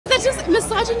That's just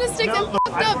misogynistic and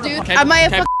fucked up, dude. Am I a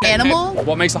fucking animal?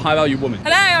 What makes a high value woman?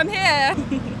 Hello, I'm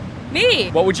here. Me.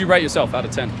 What would you rate yourself out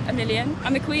of 10? A million.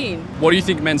 I'm the queen. What do you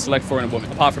think men select for in a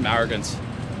woman, apart from arrogance?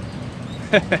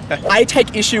 I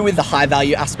take issue with the high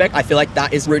value aspect. I feel like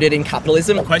that is rooted in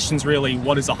capitalism. The question's really,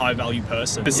 what is a high value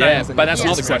person? Yeah, but that's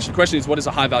not the question. The question is, what is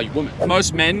a high value woman?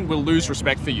 Most men will lose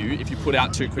respect for you if you put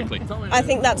out too quickly. I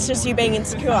think that's just you being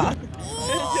insecure.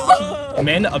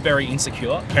 Men are very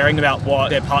insecure, caring about what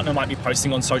their partner might be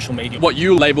posting on social media. What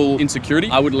you label insecurity,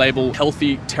 I would label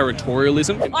healthy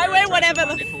territorialism. I wear whatever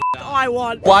the I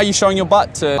want. Why are you showing your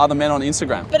butt to other men on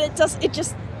Instagram? But it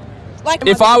just like.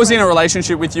 If I was in a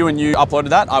relationship with you and you uploaded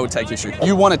that, I would take issue.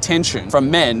 You want attention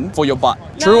from men for your butt.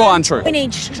 True or untrue? We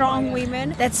need strong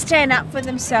women that stand up for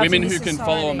themselves. Women who can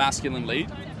follow a masculine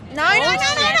lead. No.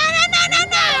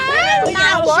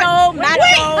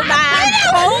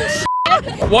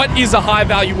 What is a high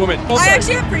value woman? Also, I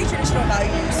actually have pretty traditional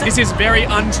values. this is very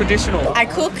untraditional. I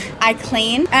cook, I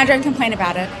clean, and I don't complain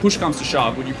about it. Push comes to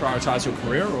shove, would you prioritize your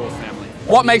career or family?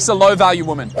 What makes a low value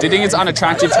woman? Do you think it's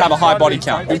unattractive to have a high body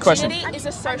count? Good question. Is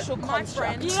a social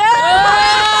construct.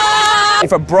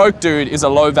 If a broke dude is a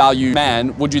low value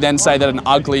man, would you then say that an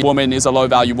ugly woman is a low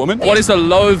value woman? What is a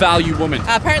low value woman?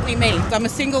 Apparently me. I'm a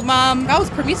single mum. I was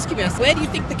promiscuous. Where do you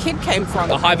think the kid came from?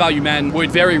 A high value man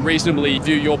would very reasonably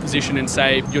view your position and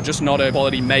say you're just not a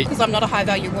quality mate. Because I'm not a high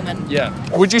value woman. Yeah.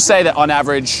 Would you say that on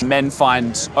average men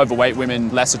find overweight women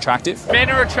less attractive? Men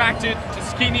are attracted to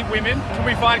skinny women. Can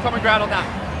we find common ground on that?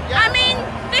 I mean,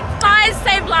 thick thighs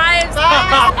save lives.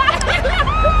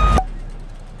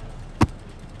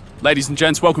 Ladies and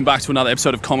gents, welcome back to another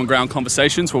episode of Common Ground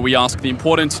Conversations, where we ask the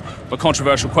important but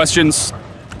controversial questions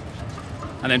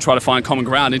and then try to find common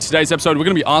ground. In today's episode, we're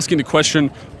going to be asking the question,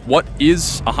 what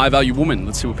is a high value woman?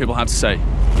 Let's see what people have to say.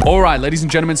 All right, ladies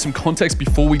and gentlemen, some context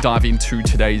before we dive into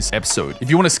today's episode. If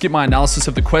you want to skip my analysis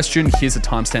of the question, here's a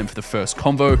timestamp for the first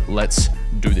convo. Let's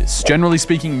do this. Generally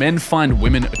speaking, men find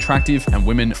women attractive and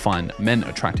women find men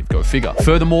attractive. Go figure.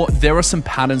 Furthermore, there are some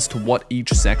patterns to what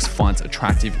each sex finds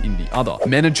attractive in the other.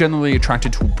 Men are generally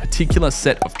attracted to a particular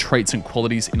set of traits and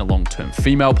qualities in a long-term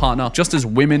female partner, just as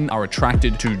women are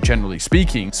attracted to, generally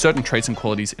speaking, certain traits and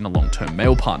qualities in a long-term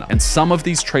male partner. And some of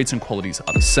these traits and qualities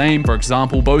are the same. For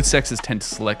example, both sexes tend to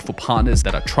select for partners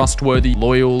that are trustworthy,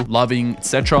 loyal, loving,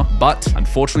 etc. But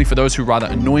unfortunately, for those who rather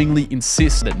annoyingly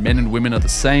insist that men and women are the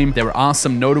same, there are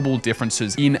some notable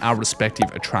differences in our respective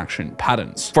attraction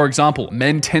patterns. For example,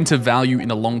 men tend to value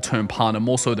in a long-term partner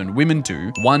more so than women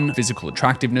do: 1, physical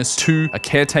attractiveness; 2, a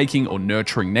caretaking or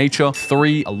nurturing nature;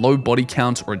 3, a low body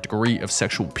count or a degree of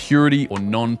sexual purity or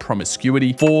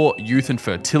non-promiscuity; 4, youth and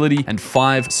fertility; and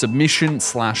 5,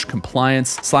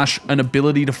 submission/compliance/ an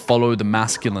ability to follow the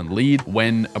masculine lead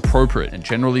when appropriate. And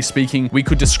generally speaking, we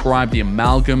could describe the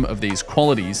amalgam of these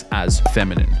qualities as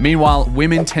feminine. Meanwhile,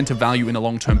 women tend to value in a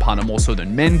long-term partner more so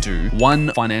than men do: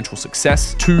 1, financial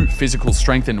success; 2, physical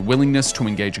strength and willingness to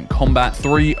engage in combat;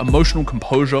 3, emotional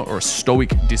composure or a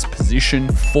stoic disposition;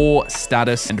 4,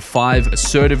 status; and 5,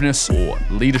 assertiveness or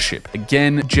leadership.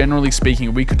 Again, generally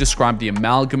speaking, we could describe the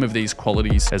amalgam of these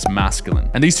qualities as masculine.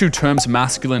 And these two terms,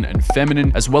 masculine and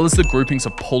feminine, as well as the groupings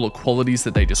of polar qualities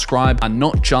that they describe, are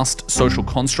not just social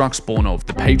constructs born of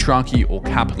the patriarchy or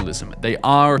capitalism. They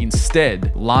are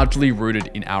instead largely rooted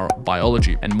in our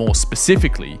biology, and more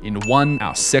specifically in 1,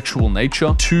 our sexual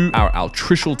nature; 2, our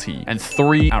altriciality; and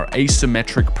 3, our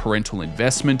asymmetric parental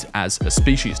investment as a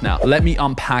species. Now, let me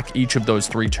unpack each of those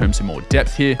 3 terms in more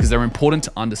depth here, because they're important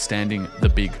to understanding the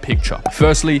big picture.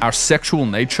 Firstly, our sexual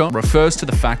nature refers to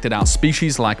the fact that our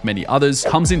species, like many others,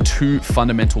 comes in 2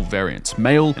 fundamental variants: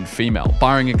 male and female,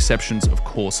 barring exceptions, of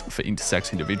course, for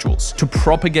intersex individuals. To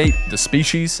propagate the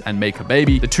species and make a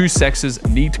baby, the 2 sexes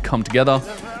need to come together,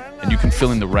 and you can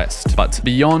fill in the rest. But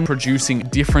beyond producing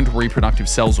different reproductive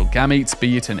cells or gametes,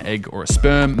 be it an egg or a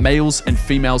sperm, males and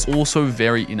females also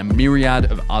vary in a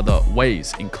myriad of other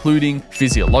ways, including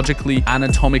physiologically,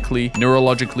 anatomically,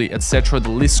 neurologically, etc.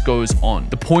 The list goes on.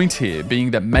 The point here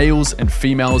being that males and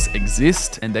females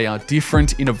exist, and they are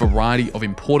different in a variety of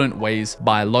important ways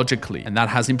biologically, and that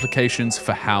has implications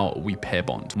for how we pair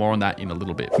bond. More on that in a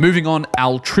little bit. Moving on,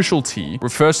 altriciality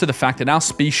refers to the fact that our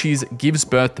species gives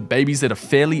birth to babies that are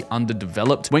fairly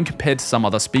underdeveloped when compared to some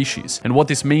other species. And what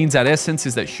this means at essence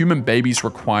is that human babies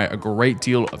require a great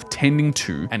deal of tending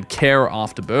to and care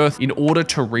after birth in order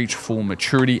to reach full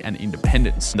maturity and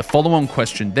independence. And the follow-on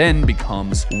question then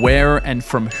becomes, where and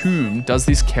from whom does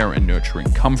this care and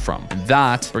nurturing come from? And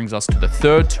that brings us to the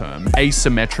 3rd term,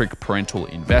 asymmetric parental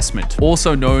investment,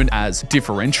 also known as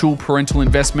differential parental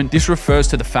investment. This refers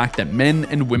to the fact that men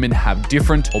and women have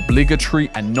different obligatory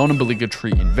and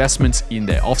non-obligatory investments in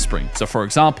their offspring. So for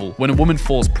example, example, when a woman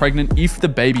falls pregnant, if the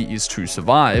baby is to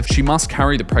survive, she must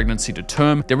carry the pregnancy to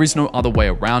term. There is no other way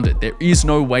around it. There is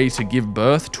no way to give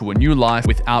birth to a new life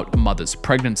without a mother's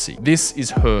pregnancy. This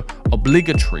is her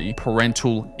obligatory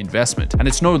parental investment. And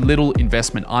it's no little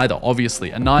investment either.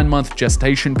 Obviously, a 9-month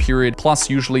gestation period plus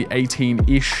usually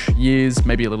 18-ish years,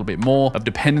 maybe a little bit more, of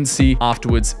dependency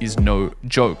afterwards is no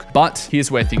joke. But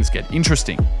here's where things get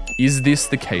interesting. Is this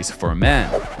the case for a man?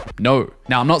 No.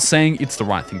 Now, I'm not saying it's the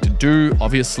right thing to do,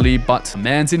 obviously, but a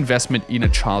man's investment in a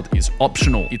child is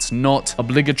optional. It's not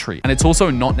obligatory. And it's also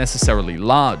not necessarily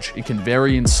large. It can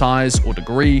vary in size or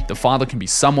degree. The father can be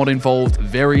somewhat involved,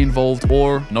 very involved,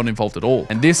 or not involved at all.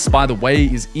 And this, by the way,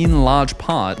 is in large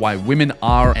part why women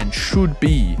are and should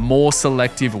be more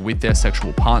selective with their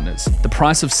sexual partners. The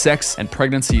price of sex and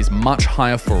pregnancy is much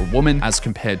higher for a woman as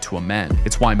compared to a man.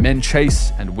 It's why men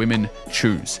chase and women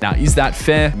choose. Now, is that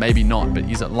fair? Maybe not, but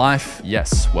is it life? Yes.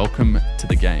 Welcome to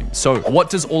the game. So what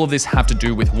does all of this have to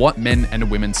do with what men and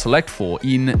women select for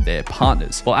in their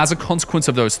partners? Well, as a consequence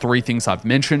of those three things I've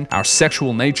mentioned, our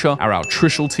sexual nature, our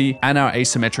altruistic, and our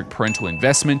asymmetric parental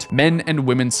investment, men and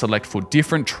women select for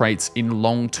different traits in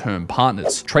long-term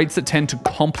partners. Traits that tend to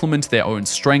complement their own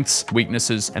strengths,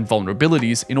 weaknesses, and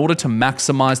vulnerabilities in order to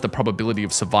maximize the probability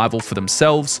of survival for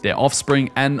themselves, their offspring,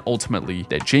 and ultimately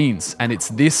their genes. And it's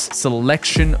this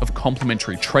selection of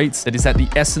complementary traits that is at the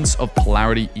essence of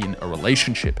polarity in a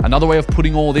relationship. Another way of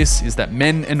putting all this is that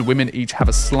men and women each have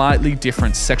a slightly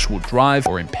different sexual drive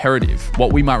or imperative,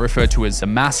 what we might refer to as the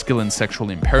masculine sexual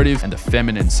imperative and the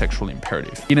feminine sexual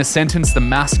imperative. In a sentence, the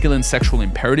masculine sexual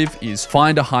imperative is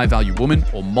find a high-value woman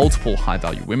or multiple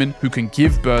high-value women who can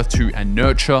give birth to and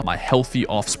nurture my healthy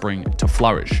offspring to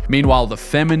flourish. Meanwhile, the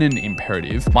feminine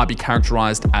imperative might be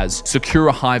characterized as secure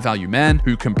a high-value man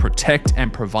who can protect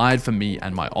and provide for me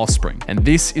and my offspring. And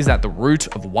this is at the root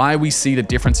of why we see the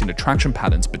difference in attraction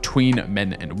patterns between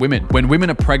men and women. When women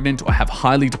are pregnant or have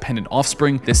highly dependent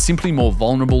offspring, they're simply more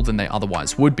vulnerable than they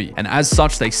otherwise would be. And as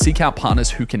such, they seek out partners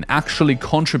who can actually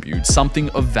contribute something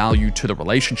of value to the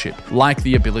relationship, like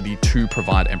the ability to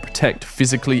provide and protect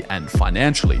physically and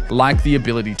financially, like the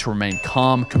ability to remain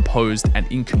calm, composed, and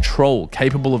in control,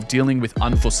 capable of dealing with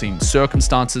unforeseen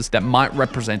circumstances that might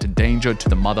represent a danger to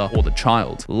the mother or the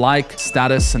child, like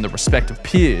status and the respect of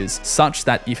peers, such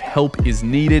that if help is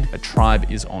needed, a tribe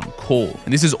is on call.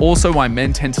 And this is also why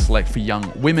men tend to select for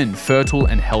young women, fertile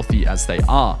and healthy as they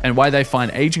are, and why they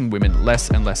find aging women less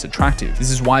and less attractive.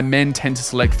 This is why men tend to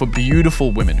select for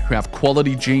beautiful women who have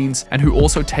quality genes and who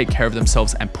also take care of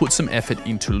themselves and put some effort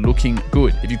into looking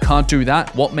good. If you can't do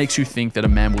that, what makes you think that a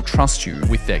man will trust you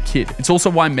with their kid? It's also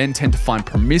why men tend to find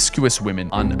promiscuous women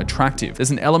unattractive.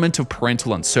 There's an element of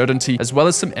parental uncertainty, as well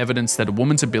as some evidence that a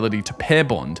woman's ability to pair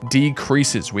bond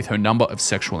decreases with her number of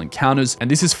sexual encounters, and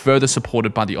this is further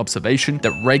supported by the observation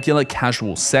that regular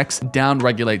casual sex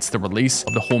downregulates the release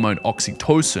of the hormone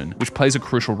oxytocin, which plays a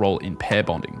crucial role in pair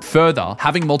bonding. Further,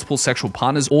 having multiple sexual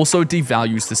partners also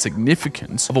devalues the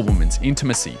significance of a woman's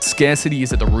intimacy. Scarcity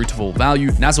is at the root of all value,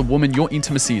 and as a woman, your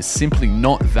intimacy is simply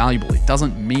not valuable. It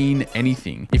doesn't mean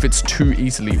anything if it's too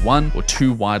easily won or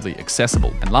too widely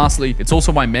accessible. And lastly, it's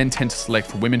also why men tend to select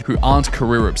for women who aren't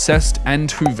career obsessed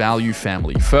and who value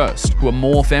family first, who are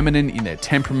more feminine in their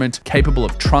temperament, capable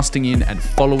of trusting in and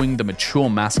following the mature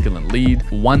masculine lead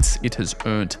once it has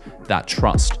earned that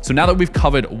trust. So now that we've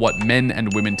covered what men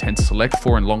and women tend to select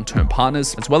for in long-term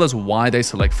partners, as well as why they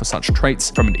select for such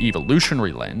traits from an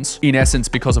evolutionary lens, in essence,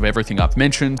 because of everything I've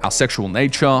mentioned, our sexual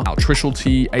nature,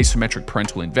 altruistic, asymmetric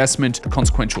parental investment, the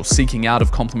consequential seeking out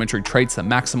of complementary traits that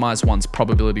maximize one's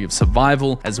probability of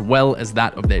survival, as well as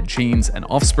that of their genes and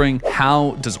offspring,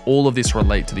 how does all of this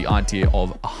relate to the idea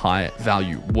of a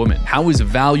high-value woman? How is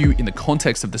value in the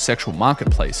context of the sexual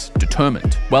marketplace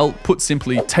determined? Well, put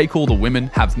simply, take all the women,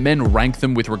 have men rank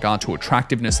them with regard to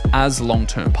attractiveness as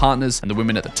long-term partners, and the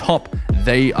women at the top,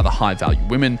 they are the high-value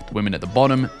women. The women at the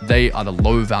bottom, they are the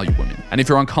low-value women. And if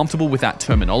you're uncomfortable with that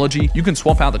terminology, you can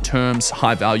swap out the terms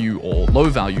high value or low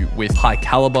value with high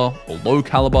caliber or low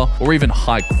caliber, or even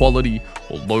high quality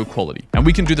or low quality. And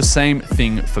we can do the same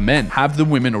thing for men. Have the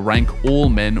women rank all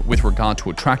men with regard to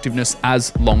attractiveness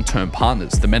as long-term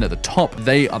partners. The men at the top,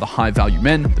 they are the high-value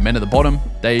men. The men at the bottom,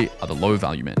 they are the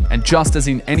low-value men. And just as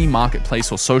in any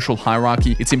marketplace or social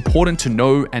hierarchy, it's important to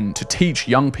know and to teach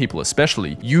young people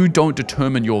especially, you don't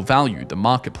determine your value, the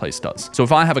marketplace does. So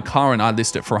if I have a car and I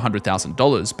list it for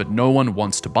 $100,000, but no one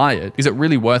wants to buy it, is it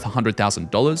really worth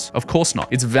 $100,000? Of course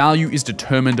not. Its value is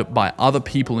determined by other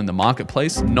people in the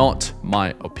marketplace, not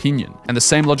my opinion. And the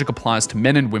same logic applies to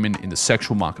men and women in the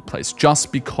sexual marketplace.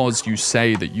 Just because you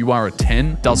say that you are a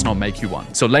 10 does not make you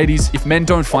one. So ladies, if men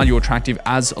don't find you attractive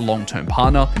as a long-term partner,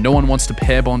 partner and no one wants to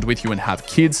pair bond with you and have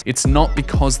kids, it's not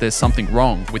because there's something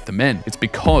wrong with the men. It's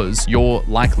because you're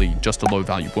likely just a low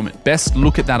value woman. Best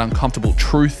look at that uncomfortable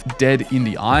truth dead in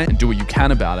the eye and do what you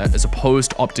can about it, as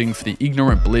opposed to opting for the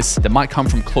ignorant bliss that might come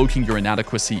from cloaking your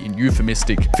inadequacy in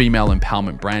euphemistic female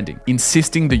empowerment branding.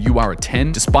 Insisting that you are a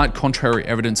 10, despite contrary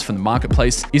evidence from the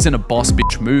marketplace, isn't a boss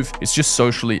bitch move. It's just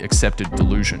socially accepted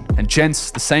delusion. And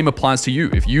gents, the same applies to you.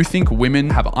 If you think women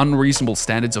have unreasonable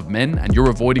standards of men and you're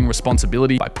avoiding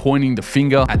responsibility by pointing the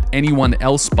finger at anyone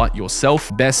else but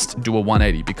yourself, best do a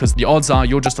 180, because the odds are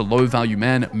you're just a low value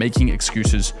man making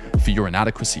excuses for your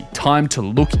inadequacy. Time to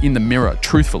look in the mirror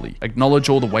truthfully, acknowledge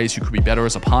all the ways you could be better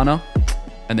as a partner,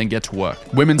 and then get to work.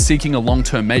 Women seeking a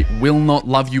long-term mate will not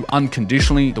love you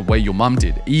unconditionally the way your mum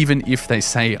did, even if they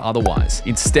say otherwise.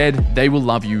 Instead, they will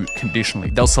love you conditionally.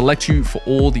 They'll select you for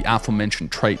all the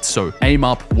aforementioned traits. So aim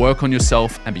up, work on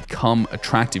yourself, and become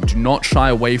attractive. Do not shy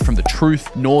away from the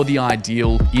truth nor the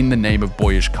ideal in the name of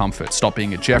boyish comfort. Stop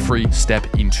being a Jeffrey,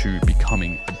 step into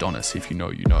becoming Adonis. If you know,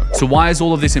 you know. So why is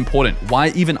all of this important?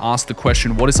 Why even ask the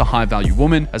question, what is a high value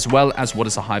woman, as well as what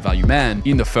is a high value man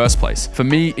in the first place? For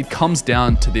me, it comes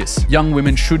down to this. Young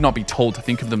women should not be told to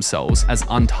think of themselves as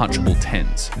untouchable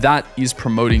 10s. That is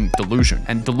promoting delusion,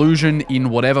 and delusion in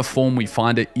whatever form we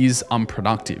find it is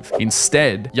unproductive.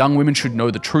 Instead, young women should know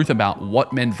the truth about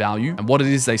what men value and what it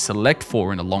is they select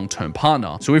for in a long-term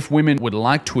partner. So if women would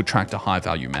like to attract a high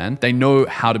value man, they know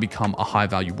how to become a high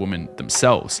value woman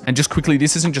themselves. And just quickly,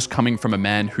 this isn't just coming from a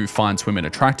man who finds women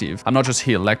attractive. I'm not just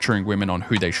here lecturing women on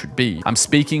who they should be. I'm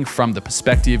speaking from the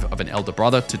perspective of an elder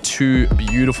brother to two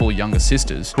beautiful younger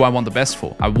sisters who I want the best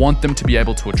for. I want them to be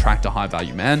able to attract a high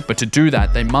value man, but to do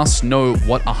that, they must know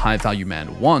what a high value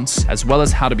man wants, as well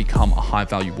as how to become a high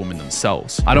value woman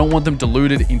themselves. I don't want them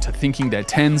deluded into thinking they're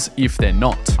 10s if they're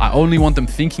not. I only want them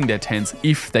thinking they're 10s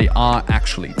if they are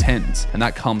actually 10s, and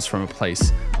that comes from a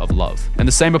place of love. And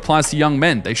the same applies to young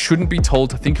men. They shouldn't be told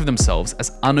to think of themselves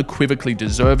as unequivocally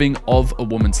deserving of a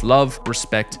woman's love,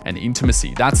 respect, and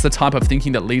intimacy. That's the type of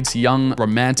thinking that leads young,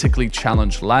 romantically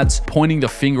challenged lads pointing the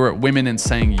finger at women and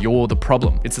saying you're the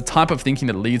problem. It's the type of thinking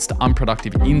that leads to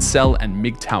unproductive incel and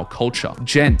MGTOW culture.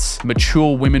 Gents,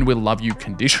 mature women will love you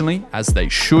conditionally, as they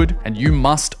should, and you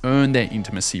must earn their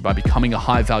intimacy by becoming a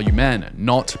high value man,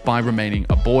 not by remaining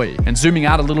a boy. And zooming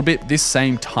out a little bit, this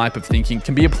same type of thinking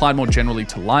can be applied more generally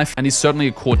to life and is certainly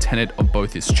a core tenet of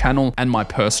both this channel and my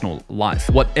personal life.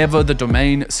 Whatever the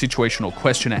domain, situation, or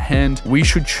question at hand, we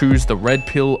should choose the red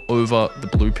pill over the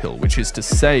blue pill, which is to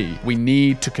say we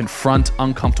need to confront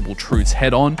uncomfortable truths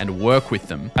head on and work with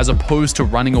them, as opposed to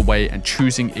running away and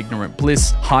choosing ignorant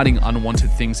bliss, hiding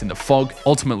unwanted things in the fog,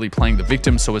 ultimately playing the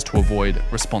victim so as to avoid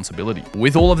responsibility.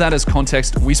 With all of that as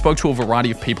context, we spoke to a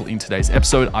variety of people in today's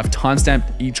episode. I've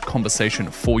timestamped each conversation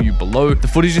for you below. The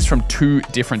footage is from 2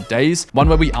 different days, one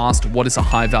where we asked what is a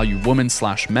high value woman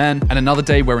 / man, and another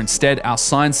day where instead our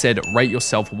sign said rate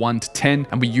yourself 1 to 10,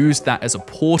 and we used that as a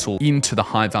portal into the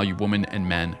high value woman and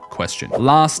man question.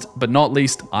 Last but not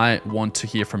least, I want to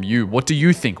hear from you. What do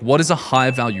you think? What is a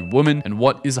high value woman and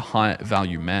what is a high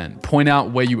value man? Point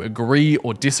out where you agree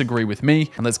or disagree with me,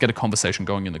 and let's get a conversation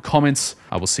going in the comments.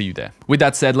 I will see you there. With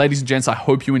that said, ladies and gents, I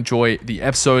hope you enjoy the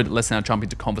episode. Let's now jump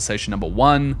into conversation number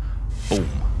 1. Boom.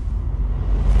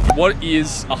 What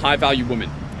is a high value woman?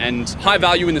 And high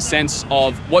value in the sense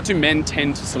of what do men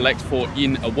tend to select for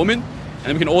in a woman? And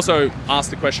then we can also ask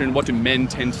the question, what do women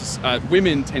tend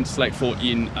to select for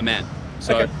in a man?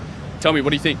 So okay. Tell me,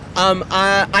 what do you think?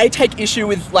 I take issue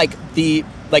with the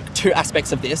 2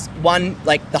 aspects of this. One,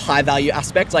 the high value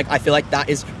aspect. I feel like that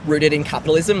is rooted in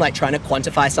capitalism, trying to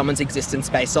quantify someone's existence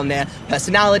based on their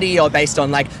personality or based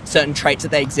on certain traits that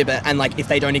they exhibit. And if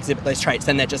they don't exhibit those traits,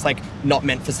 then they're just not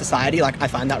meant for society. I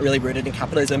find that really rooted in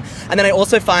capitalism. And then I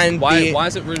also find why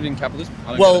is it rooted in capitalism?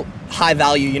 Well, high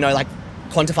value,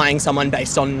 quantifying someone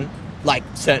based on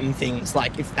certain things.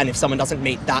 If someone doesn't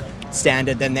meet that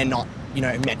standard, then they're not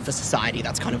meant for society.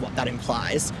 That's kind of what that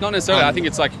implies. Not necessarily. I think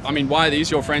it's why are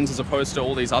these your friends as opposed to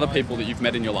all these other people that you've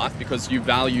met in your life? Because you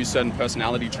value certain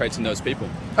personality traits in those people.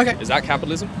 Okay. Is that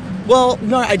capitalism? Well,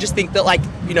 no, I just think that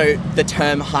the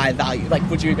term high value,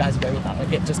 would you guys agree with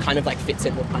that? It just kind of fits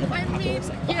in what kind of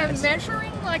capitalism. Yeah,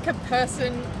 measuring a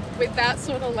person with that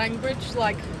sort of language,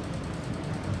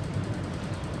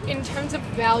 in terms of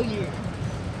value.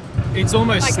 It's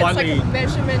almost slightly... It's a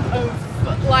measurement of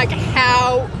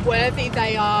how worthy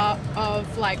they are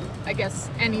of I guess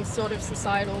any sort of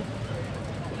societal.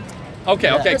 Okay.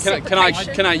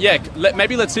 Can I? Yeah.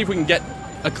 Maybe let's see if we can get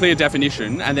a clear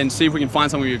definition, and then see if we can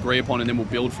find something we agree upon, and then we'll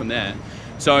build from there.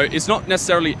 So it's not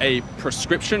necessarily a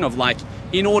prescription of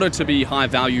in order to be high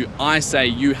value, I say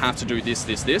you have to do this,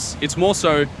 this, this. It's more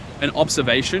so an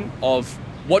observation of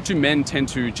what do men tend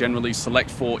to generally select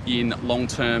for in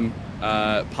long-term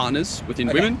partners within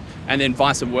women, and then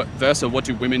vice versa, what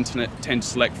do women tend to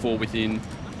select for within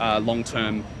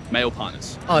long-term male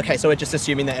partners? Oh, okay, so we're just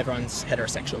assuming that everyone's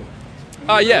heterosexual.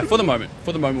 Yeah, for the moment.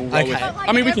 For the moment, we'll roll with it. Like,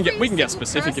 I mean, we can get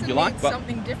specific if you like, but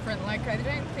something different. Like, I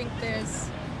don't think there's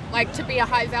like to be a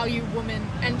high value woman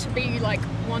and to be like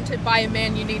wanted by a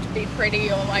man, you need to be pretty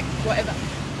or like whatever.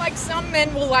 Like, some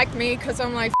men will like me because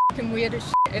I'm like fucking weird as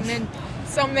shit, and then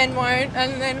some men won't,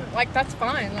 and then like that's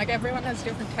fine. Like, everyone has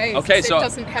different tastes. Okay, so it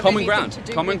doesn't have common anything ground. to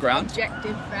do Common with ground.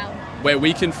 objective value. Where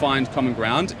we can find common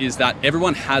ground is that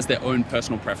everyone has their own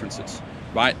personal preferences,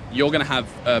 right? You're going to have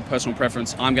a personal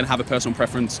preference. I'm going to have a personal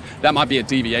preference. That might be a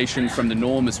deviation from the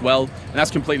norm as well, and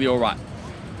that's completely all right.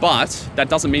 But that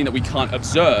doesn't mean that we can't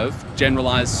observe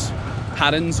generalized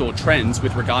patterns or trends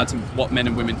with regard to what men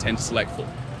and women tend to select for.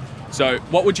 So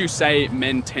what would you say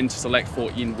men tend to select for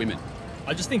in women?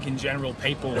 I just think in general,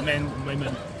 people, men,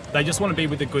 women, they just want to be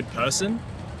with a good person.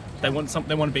 They want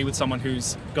to be with someone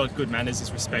who's got good manners,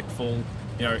 is respectful,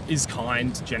 you know, is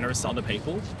kind, generous to other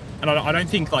people. And I don't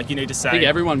think like you need to say. I think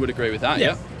everyone would agree with that.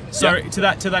 Yeah. So to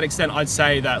that extent, I'd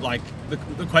say that like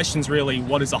the question's really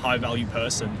what is a high value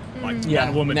person? Like man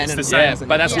and woman. It's the same. Yeah,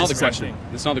 but that's not the It's the same question. thing.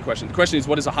 That's not the question. The question is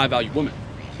what is a high value woman?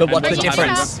 But what's And the what's a high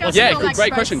difference? value- That's Yeah, not like great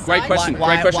both question. Great sides. question.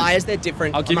 Great question. Why is there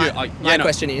different? I'll give you. My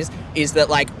question is that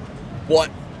like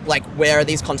what. Like, where are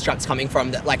these constructs coming from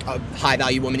that, like, a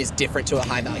high-value woman is different to a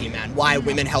high-value man? Why are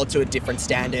women held to a different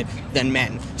standard than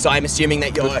men? So I'm assuming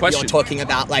that you're talking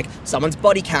about, like, someone's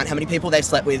body count, how many people they've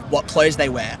slept with, what clothes they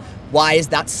wear. Why is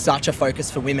that such a focus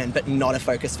for women but not a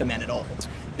focus for men at all?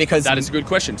 Because that is a good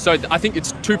question. So I think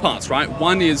it's two parts, right?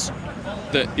 One is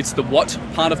it's the what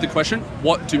part of the question.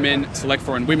 What do men select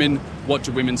for in women? What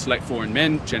do women select for in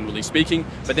men, generally speaking?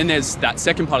 But then there's that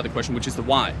second part of the question, which is the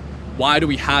why. Why do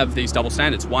we have these double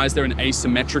standards? Why is there an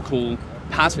asymmetrical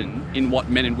pattern in what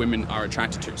men and women are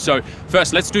attracted to? So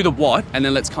first, let's do the what, and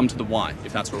then let's come to the why,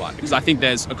 if that's all right. Because I think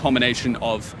there's a combination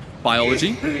of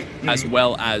biology as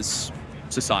well as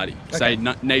society, say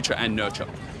nature and nurture.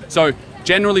 So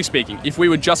generally speaking, if we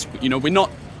were just, we're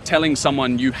not telling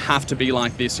someone you have to be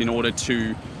like this in order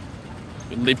to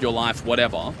live your life,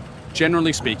 whatever.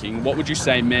 Generally speaking, what would you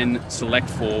say men select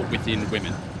for within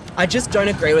women? I just don't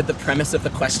agree with the premise of the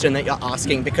question that you're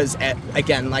asking because,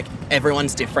 again, like,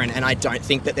 everyone's different, and I don't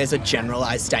think that there's a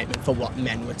generalized statement for what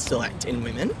men would select in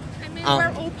women. I mean,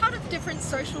 we're all part of different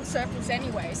social circles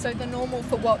anyway, so the normal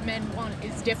for what men want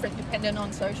is different dependent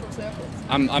on social circles.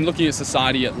 I'm looking at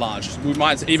society at large. We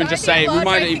might even just say I we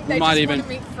might even want to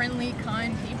meet friendly,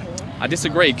 kind people. I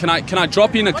disagree. Can I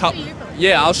drop in a couple? do you believe?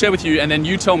 Yeah, I'll share with you, and then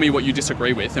you tell me what you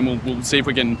disagree with, and we'll see if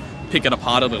we can pick it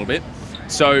apart a little bit.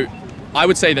 So, I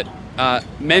would say that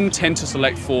men tend to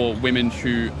select for women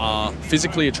who are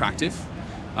physically attractive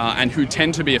and who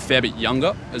tend to be a fair bit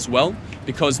younger as well,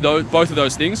 because both of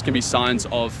those things can be signs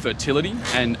of fertility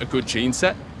and a good gene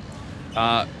set.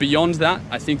 Beyond that,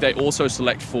 I think they also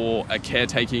select for a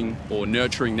caretaking or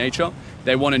nurturing nature.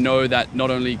 They want to know that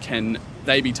not only can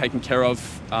they be taken care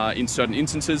of in certain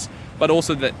instances, but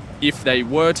also that if they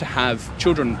were to have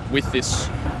children with this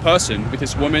person, with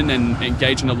this woman, and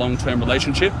engage in a long-term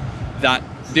relationship, that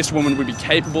this woman would be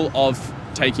capable of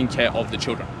taking care of the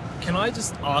children. Can I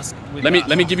just ask? Let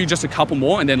me give you just a couple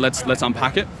more, and then let's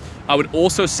unpack it. I would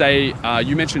also say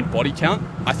you mentioned body count.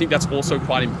 I think that's also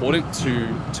quite important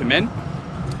to men,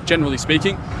 generally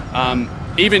speaking.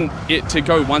 To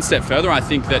go one step further, I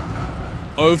think that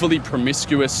overly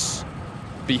promiscuous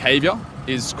behavior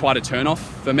is quite a turnoff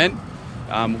for men,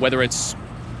 whether it's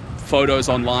photos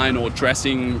online or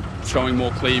dressing, showing more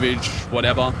cleavage,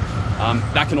 whatever.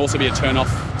 That can also be a turnoff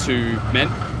to men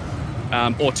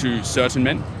or to certain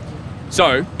men.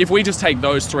 So if we just take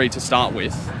those three to start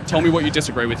with, tell me what you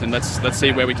disagree with, and let's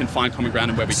see where we can find common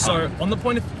ground and where we can't. So on the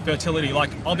point of fertility, like,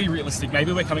 I'll be realistic.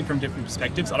 Maybe we're coming from different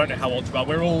perspectives. I don't know how old you are.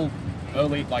 We're all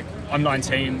early, like, I'm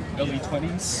 19, early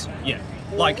 20s. Yeah.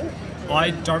 Like,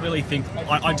 I don't really think,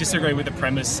 I disagree with the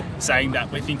premise saying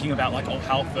that we're thinking about, like, oh,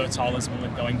 how fertile is a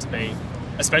woman going to be?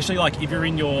 Especially, like, if you're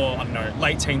in your, I don't know,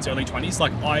 late teens, early 20s,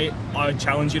 like, I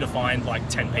challenge you to find, like,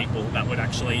 10 people that would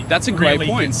actually That's a great really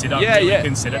point.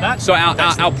 consider that. So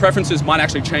our preferences might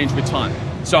actually change with time.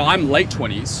 So I'm late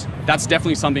 20s. That's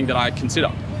definitely something that I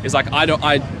consider. Is like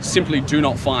I simply do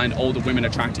not find older women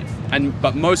attractive.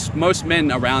 But most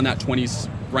men around that 20s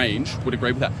range would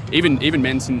agree with that. Even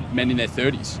men in their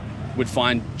 30s would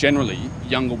find generally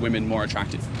younger women more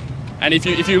attractive. And if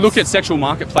you look at sexual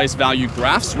marketplace value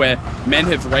graphs where men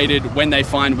have rated when they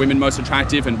find women most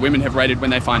attractive and women have rated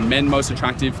when they find men most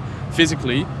attractive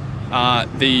physically,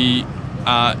 the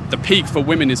the peak for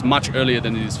women is much earlier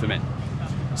than it is for men.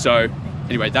 So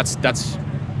anyway, that's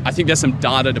I think there's some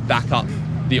data to back up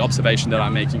the observation that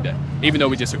I'm making there, even though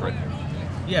we disagree.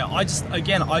 Yeah, I just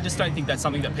don't think that's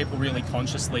something that people really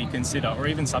consciously consider or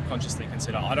even subconsciously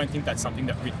consider. I don't think that's something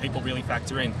that people really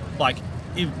factor in. Like,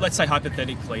 if, let's say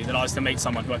hypothetically that I was to meet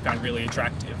someone who I found really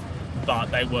attractive,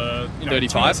 but they were,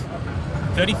 35?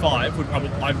 35 would probably,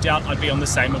 I doubt I'd be on the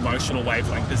same emotional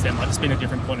wavelength as them. I'd just been at a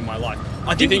different point in my life.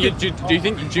 Do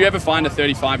you ever find a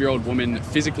 35-year-old woman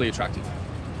physically attractive?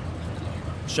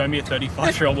 Show me a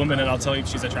 35-year-old woman and I'll tell you if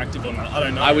she's attractive or not. I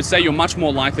don't know. I would say you're much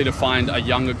more likely to find a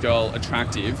younger girl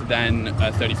attractive than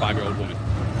a 35-year-old woman.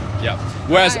 Yeah.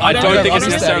 Whereas I don't think it's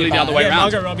necessarily the other way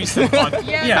around. Margot Robbie's 35.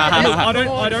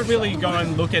 I don't really go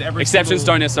and look at every Exceptions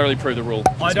don't necessarily prove the rule.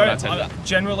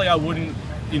 Generally, I wouldn't,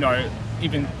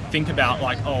 even think about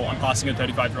like, oh, I'm passing a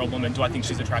 35-year-old woman. Do I think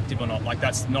she's attractive or not? Like,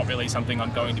 that's not really something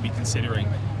I'm going to be considering.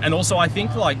 And also, I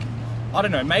think like, I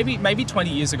don't know, maybe 20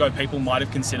 years ago, people might have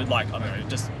considered like, I don't know,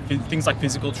 just things like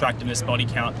physical attractiveness, body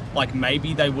count. Like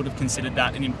maybe they would have considered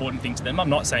that an important thing to them. I'm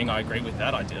not saying I agree with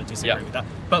that. I disagree with that.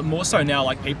 But more so now,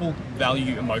 like people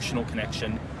value emotional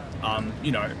connection,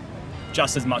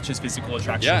 just as much as physical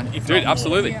attraction. Yeah, dude,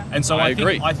 absolutely. And so I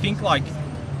agree. I think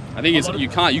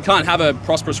you can't have a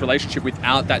prosperous relationship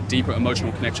without that deeper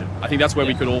emotional connection. I think that's where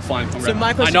we could all find. So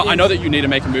my question I know that you need to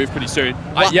make a move pretty soon.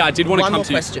 I did want to come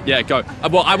to question. you. Yeah, go.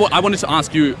 Well, I wanted to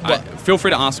ask you. Feel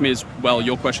free to ask me as well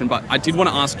your question, but I did want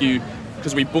to ask you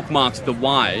because we bookmarked the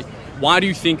why. Why do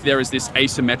you think there is this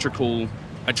asymmetrical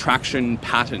attraction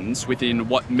patterns within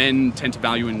what men tend to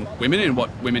value in women and what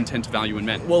women tend to value in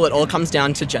men? Well, it all comes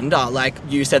down to gender. Like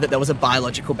you said that there was a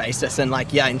biological basis, and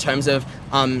like in terms of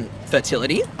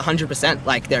fertility, 100%.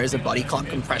 Like there is a body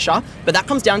clock and pressure, but that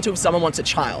comes down to if someone wants a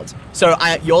child. So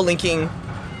you're linking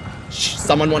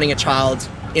someone wanting a child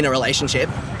in a relationship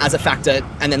as a factor,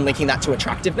 and then linking that to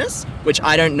attractiveness, which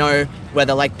I don't know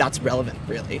whether like that's relevant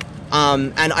really.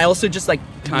 And I also just like.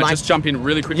 Can I just jump in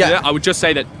really quickly there? I would just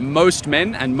say that most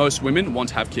men and most women want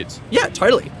to have kids. Yeah,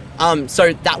 totally.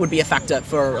 So that would be a factor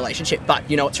for a relationship. But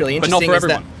you know what's really interesting but not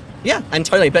for everyone. And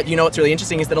totally. But you know what's really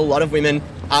interesting is that a lot of women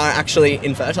are actually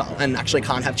infertile and actually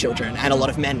can't have children, and a lot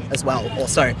of men as well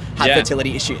also have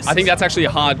fertility issues. I think that's actually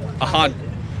a hard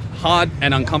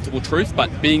and uncomfortable truth.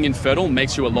 But being infertile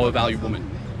makes you a lower value woman,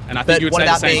 and I think you would say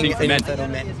the same thing for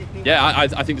men. Yeah,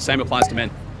 I think the same applies to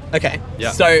men. Okay.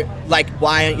 Yeah. So, like,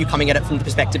 why aren't you coming at it from the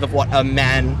perspective of what a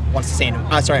man wants to see in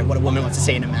what a woman wants to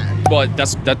see in a man? Well,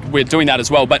 we're doing that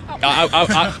as well. But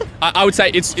I would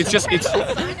say it's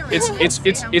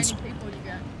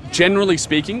generally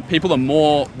speaking, people are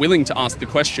more willing to ask the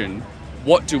question,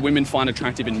 what do women find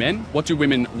attractive in men? What do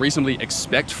women reasonably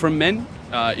expect from men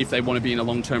if they want to be in a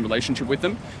long-term relationship with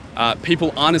them?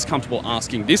 People aren't as comfortable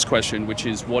asking this question, which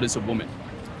is, what is a woman?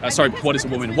 What is a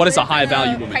woman? What is a high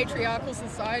value woman? Patriarchal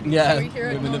society. Yeah, so we hear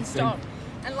it non-stop.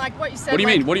 And like what you said. What do you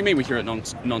mean? What do you mean we hear it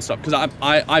non-stop? Because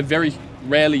I very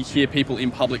rarely hear people in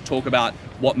public talk about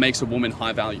what makes a woman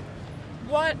high value.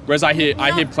 What? Whereas I hear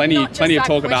plenty of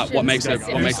talk about what makes a good.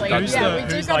 Yeah, we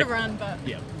do got to run, but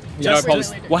no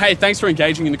problems. Well, hey, thanks for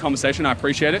engaging in the conversation. I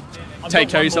appreciate it. Take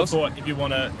care of yourselves. If you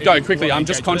want to go quickly, I'm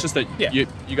just conscious that you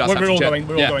guys have to chat.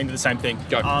 We're all going to the same thing.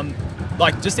 Go.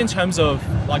 Like just in terms of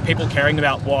like people caring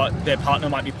about what their partner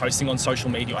might be posting on social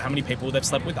media or how many people they've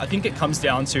slept with, I think it comes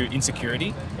down to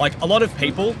insecurity. Like a lot of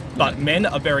people, but men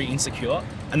are very insecure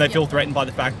and they feel threatened by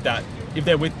the fact that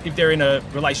if they're in a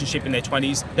relationship in their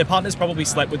 20s, their partner's probably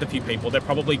slept with a few people, they've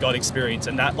probably got experience,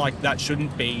 and that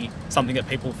shouldn't be something that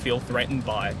people feel threatened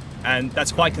by. And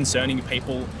that's quite concerning if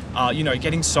people are,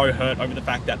 getting so hurt over the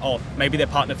fact that, maybe their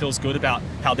partner feels good about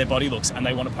how their body looks and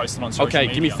they want to post it on social media.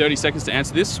 Okay, give me 30 seconds to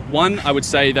answer this. One, I would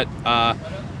say that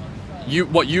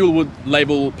what you would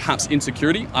label perhaps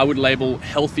insecurity, I would label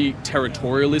healthy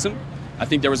territorialism. I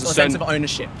think there is a certain sense of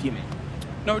ownership, you mean?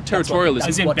 No, territorialism.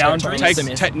 As in boundaries?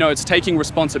 It's taking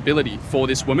responsibility for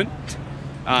this woman.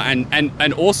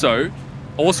 And also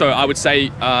I would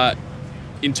say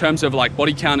in terms of like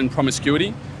body count and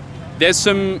promiscuity,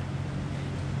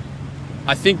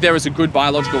 I think there is a good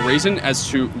biological reason as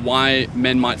to why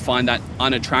men might find that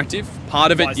unattractive.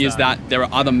 Part of it is that there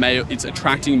are it's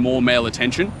attracting more male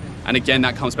attention. And again,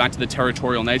 that comes back to the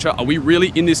territorial nature. Are we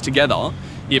really in this together?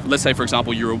 If, let's say, for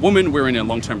example, you're a woman, we're in a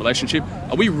long-term relationship,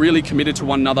 are we really committed to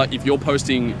one another if you're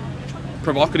posting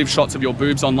provocative shots of your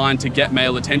boobs online to get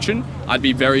male attention? I'd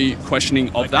be very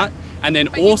questioning of that. And then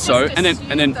also, and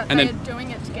then they're doing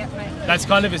it to get male. That's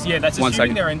kind of that's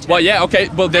assuming their intent. Well, yeah, okay.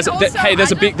 Well, there's a big.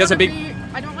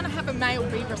 I don't want to have a male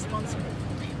be responsible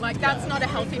for me. Like that's not a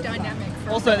healthy dynamic.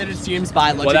 For Also, that assumes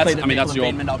biologically that's- that I mean, people that's have your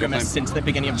been monogamous claim. since the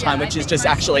beginning of Yeah, time, I which is think just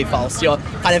that's actually false. You're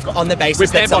kind of on the We're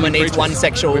basis pair that someone bonding needs one creatures.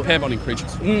 sexual. We're pair bonding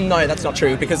creatures. No, that's not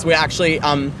true because we actually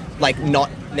like not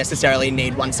necessarily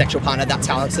need one sexual partner. That's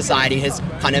how society has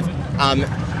kind of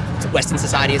Western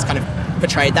society has kind of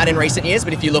portrayed that in recent years.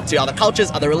 But if you look to other cultures,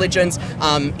 other religions,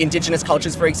 indigenous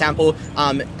cultures, for example,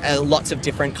 lots of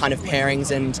different kind of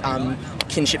pairings and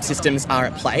kinship systems are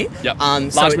at play. Yep. So Large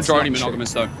it's majority not true.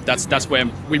 monogamous though. That's where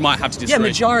we might have to Yeah, disagree.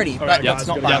 majority, but Yeah. that's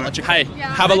not Yeah. biological. Hey,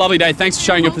 have a lovely day. Thanks for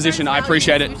sharing your position. I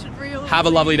appreciate it. Have a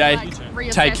lovely day.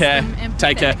 Take care.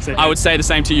 Take care. I would say the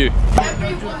same to you.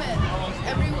 Every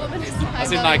woman is a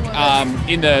As in, like,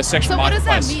 in the sexual So what does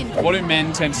that marketplace, mean? what do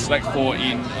men tend to select for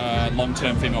in a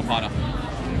long-term female partner?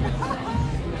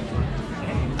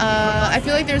 I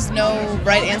feel like there's no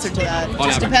right answer to that. It On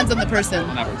just average. depends on the person.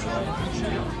 On average.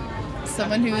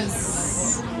 Someone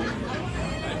who's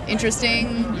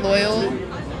interesting, loyal,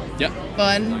 Yep.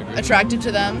 fun, attracted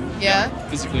to them. Yeah.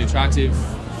 Physically attractive,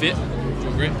 fit. Do you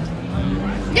agree?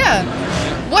 Yeah.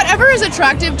 Whatever is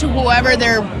attractive to whoever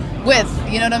they're with.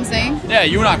 You know what I'm saying? Yeah,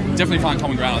 you and I definitely find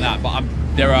common ground on that, but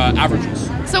there are averages.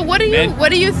 So what do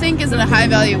you think is a high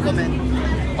value woman?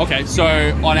 Okay, so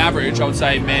on average, I would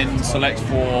say men select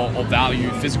for or value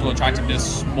physical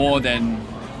attractiveness more than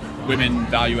women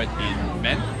value it in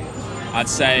men. I'd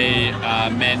say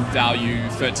men value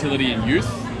fertility and youth.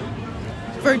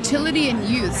 Fertility and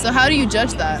youth. So how do you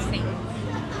judge that?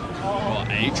 Well,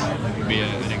 age would be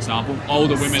an example.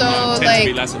 Older women So, tend to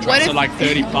be like, less what attractive, if- so like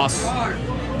 30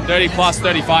 plus,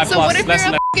 35 So plus, what if less you're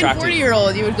and a less fucking attractive.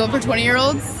 40-year-old? You would go for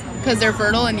 20-year-olds because they're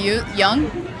fertile and young?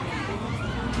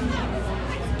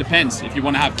 Depends. If you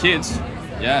want to have kids,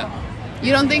 yeah.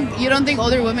 You don't think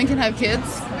older women can have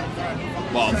kids?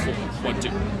 Well,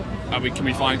 can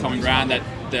we find common ground that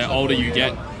the older you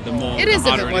get, the more It is the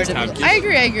a harder bit it more is to have difficult.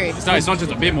 kids? I agree. No, it's not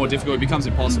just a bit more difficult. It becomes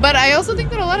impossible. But I also think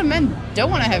that a lot of men don't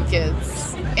want to have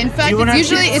kids. In fact, you wanna have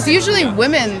kids? it's usually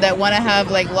women that want to have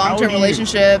like long-term do you-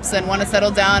 relationships and want to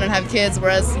settle down and have kids,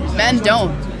 whereas men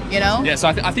don't. You know? Yeah, so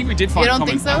I think we did find. You don't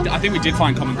common, think so? I think we did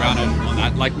find common ground on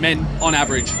that. Like men, on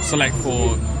average, select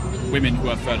for women who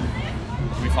are fertile.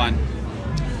 We find.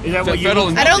 Is that what you fertile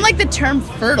look and I don't like the term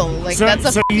fertile. Like So, that's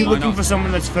a so you're I looking know. for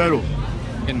someone that's fertile?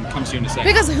 Can come to you in a second.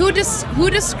 because who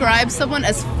describes someone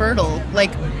as fertile?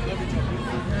 Like,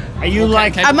 Are you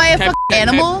like? Cap- am I a cap- fucking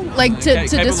animal? Like to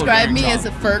capable of describe bearing me child. as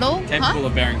a fertile? Capable Huh?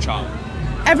 of bearing child.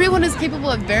 Everyone is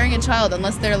capable of bearing a child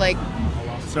unless they're like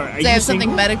Sorry, are they you have something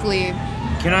single? medically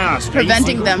Can I ask? are you preventing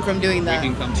single? them from doing We that.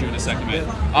 can come to you in a second, mate.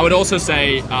 I would also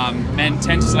say men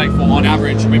tend to select for, on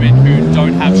average, women who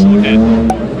don't have short hair.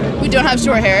 Who don't have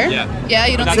short hair? Yeah. Yeah,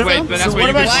 you don't That's think where- so? but that's So where what you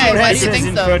about could- Why? short Why hair do you says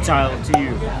think so? infertile to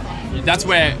you? That's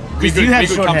where we Because you could, have we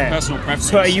could short come to hair. personal preference,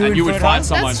 So are you and you would infertile? find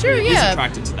someone That's true, who is yeah.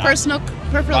 attracted to that. Personal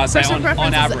I'd say on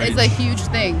preference average. is a huge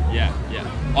thing. Yeah.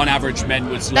 On average, men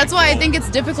would select. That's why I for think it's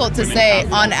difficult to women say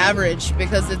who- on average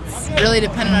because it's really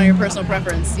dependent on your personal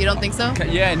preference. You don't think so?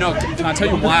 Yeah, no. Can I tell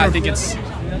you why I think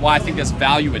there's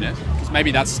value in it? Because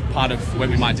maybe that's part of where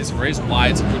we might disagree. Is why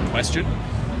it's a good question.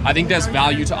 I think there's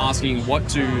value to asking what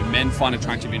do men find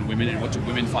attractive in women and what do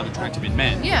women find attractive in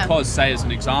men. Yeah. Because, say, as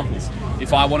an example,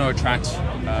 if I want to attract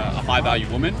a high-value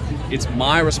woman, it's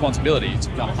my responsibility to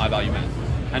become a high-value man,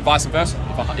 and vice versa.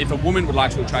 If a woman would like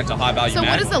to attract a high-value So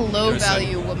man, what is a there low are certain-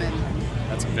 value woman?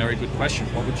 That's a very good question.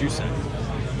 What would you say?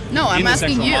 No, I'm in the asking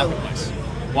sexual you. marketplace?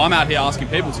 Well, I'm out here asking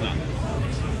people tonight.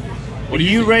 What do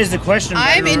You think? raised the question. about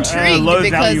I'm a intrigued low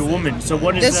because value woman. So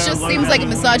what is This just seems like a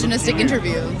misogynistic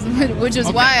interview, which is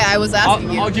Okay. why I was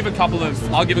asking I'll you. give a couple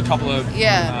of.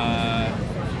 Yeah.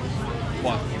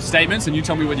 Statements, and you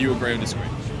tell me whether you agree or disagree.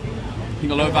 I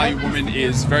think a low value woman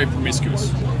is very promiscuous.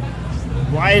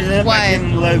 Why is that Why?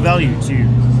 making low value to you?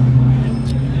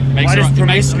 Makes Why her, does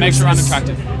makes her promiscuousness-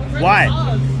 unattractive.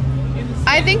 Why?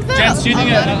 I think that Jens, do you think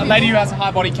a lot a of lady who people- has a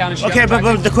high body count is she Okay, but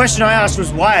unattractive? the question I asked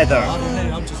was why though.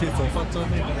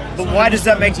 But why does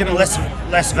that make them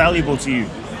less valuable to you?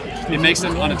 It makes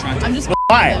them unattractive. I'm just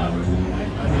Why?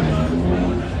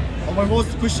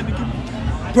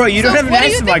 Bro, you don't So have an what do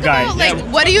you answer, think my guy. about, like, Yeah,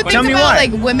 what do you think tell me about why.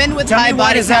 like women with Tell me high why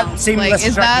body does that counts? seem Like, less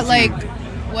is that attractive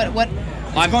like to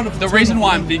what? The reason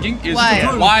why I'm thinking is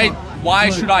Why? why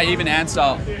should I even answer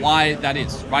why that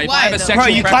is, right? If Why, I have a though? sexual Bro,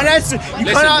 you can't preference- answer. You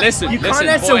listen, can't. listen, You can't listen,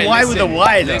 answer boy, why listen, with a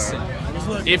why though. listen.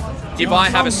 If I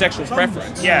have a sexual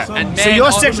preference, Yeah. and So men your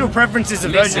are- sexual preference is a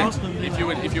listen, virgin.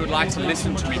 if you would like to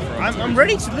listen to me for a I'm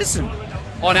ready to listen.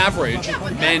 on average,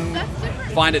 men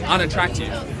find it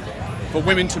unattractive for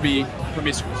women to be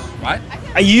promiscuous, right?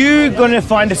 Are you gonna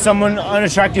find someone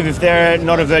unattractive if they're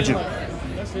not a virgin?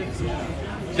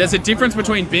 There's a difference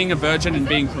between being a virgin and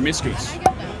being promiscuous.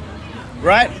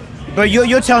 right? But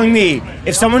you're telling me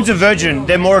if someone's a virgin,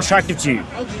 they're more attractive to you.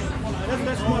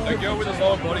 A girl with a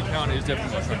lower body count is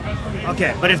definitely attractive.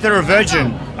 Okay, but if they're a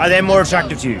virgin, are they more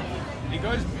attractive to you? It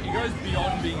goes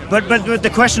beyond being. But the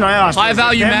question I asked. High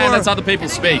value they're man more- lets other people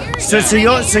speak. So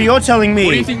you're telling me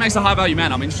What do you think makes a high value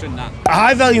man? I'm interested in that. a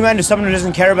high value man is someone who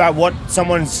doesn't care about what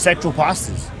someone's sexual past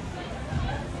is,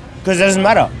 because it doesn't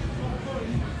matter.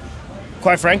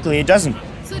 Quite frankly, it doesn't.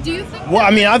 So do you think? Well,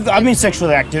 I mean, I've been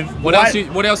sexually active. What else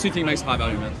do you think makes a high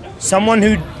value man? Someone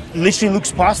who literally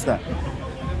looks past that.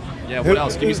 Yeah. What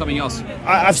else? Give me something else.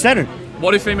 I've said it.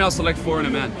 What do females select for in a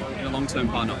man, in a long-term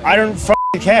partner? I don't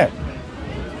care.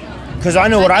 Because I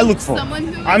know what I look for. Someone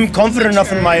who I'm is confident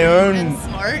enough in my own. and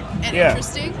smart and Yeah.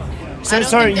 interesting. So I don't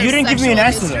sorry, think their you didn't give me an sexual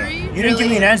answer though. history You didn't give me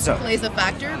an really answer. Plays a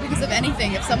factor because of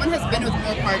anything. If someone has been with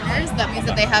more partners, that means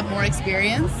that they have more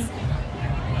experience.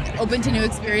 Open to new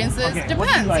experiences. Okay, what do you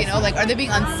Depends, like? you know. Like, are they being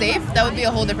unsafe? That would be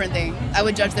a whole different thing. I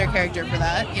would judge their character for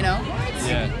that, you know.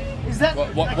 Yeah. Is that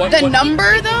The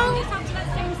number, though.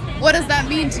 What does that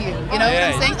mean to you? You know Yeah,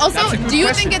 what I'm saying? that's Also, a good do you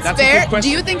question. think it's That's a good fair? Do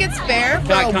question. you think it's fair for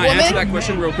Can a I answer that woman?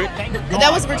 question real quick?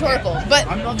 That was rhetorical.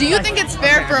 But do you think it's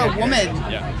fair for a woman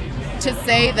Yeah. to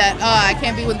say that I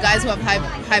can't be with guys who have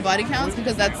high body counts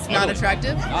because that's not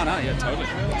attractive? No, yeah, totally.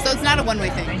 So it's not a one-way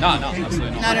thing. No,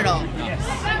 absolutely not. Not at all. No.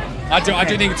 I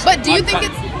do think it's. But do you think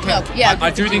it's no? Yeah.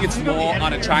 I do think it's more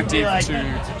unattractive to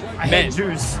men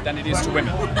than it is to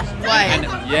women. Why? And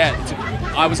yeah,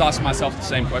 I was asking myself the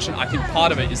same question. I think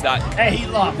part of it is that Hey, he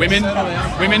laughed.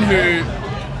 women who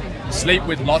sleep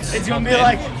with lots It's of gonna be men,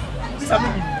 like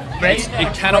something great.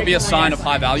 it cannot be a sign of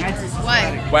high value.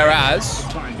 Why? Whereas,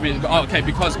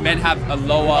 because men have a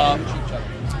lower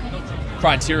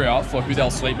criteria for who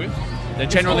they'll sleep with. They're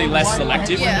generally less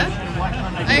selective. Yeah.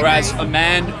 I Whereas agree. a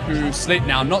man who sleeps,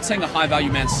 now I'm not saying a high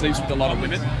value man sleeps with a lot of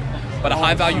women, but a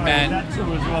high value man,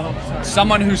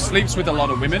 someone who sleeps with a lot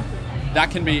of women,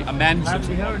 that can be a man who sleeps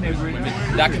with a lot of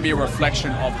women, that can be a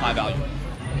reflection of high value.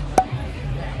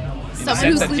 Someone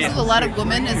who sense that sleeps with a lot of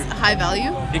women is high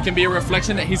value. It can be a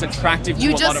reflection that he's attractive to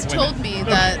You a lot just of women. told me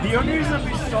that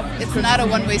it's not a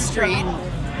one-way street.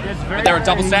 But there are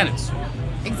double standards.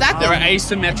 Exactly. There are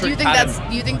asymmetric Do you think patterns.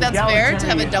 that's fair to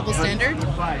have a double standard?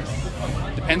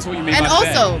 Depends what you mean And by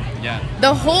also, fair. Yeah.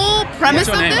 the whole premise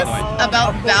What's of your name, this by the way?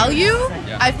 about value,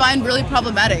 Yeah. I find really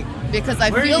problematic because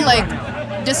I feel like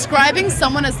describing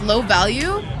someone as low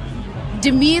value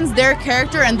demeans their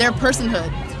character and their personhood.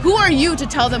 Who are you to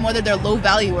tell them whether they're low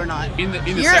value or not? In the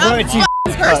You're sexual, a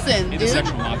f***ing person, in the dude.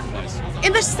 sexual marketplace.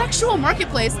 In the sexual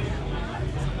marketplace,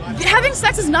 having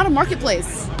sex is not a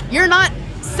marketplace. You're not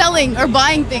selling or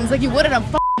buying things like you would in a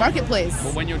f***ing marketplace.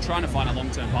 But when you're trying to find a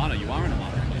long-term partner, you are in a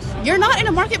marketplace. You're not in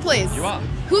a marketplace. You are.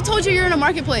 Who told you you're in a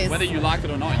marketplace? Whether you like it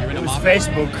or not, you're in a It was marketplace.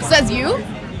 Facebook. Says you?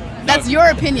 That's your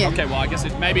opinion. Okay, well, I guess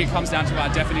maybe it comes down to our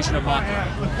definition of market.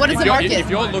 What is If a you're- market? If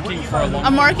you're looking for a long,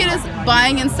 A market is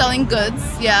buying and selling goods.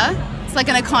 Yeah, it's like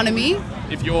an economy.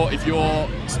 if you're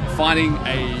finding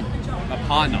a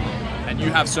partner and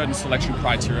you have certain selection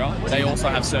criteria, they also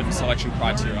have certain selection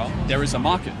criteria. There is a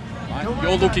market, right?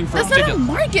 You're looking for That's a not a particular.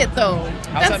 market, though.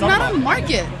 How's That's that not not a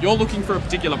market. You're looking for a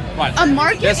particular right. A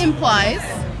market Yes. implies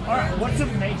What's a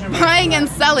major? buying and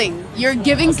selling. You're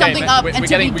giving Okay, something but up we're and to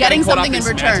getting- be we're getting caught up something in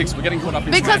return. semantics. We're getting caught up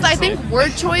in Because I semantics. think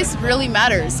word choice really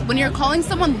matters. When you're calling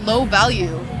someone low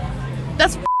value,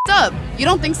 that's f***ed up. You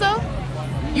don't think so?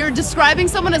 You're describing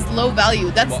someone as low value.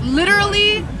 That's What?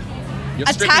 literally You're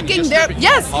attacking stripping- their. stripping-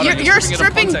 Yes, hold on, you're stripping it of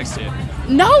stripping. context here.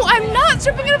 No, I'm not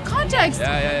stripping it of context.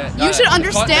 Yeah. You should the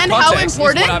understand how context is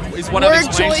important what I've word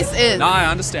explained. choice is. No, I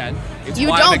understand. It's You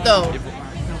why don't, I've- though.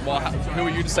 Well, who are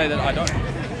you to say that I don't?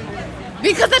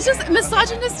 Because that's just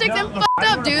misogynistic and fucked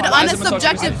up, dude. Why On is a it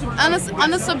subjective,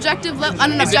 on a subjective level,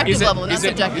 on an objective level, not is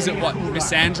subjective. it what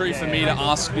misandry for me to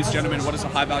ask this gentleman what is a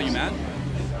high value man?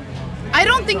 I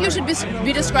don't think you should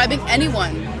be describing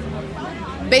anyone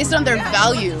based on their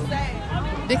value,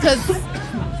 because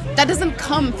that doesn't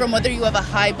come from whether you have a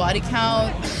high body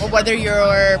count or whether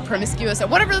you're promiscuous or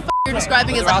whatever the you're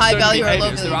describing as a There are high certain value or low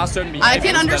behaviors- value. there are certain I can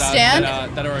behaviors understand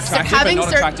that are attractive having and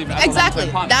not attractive as a exactly.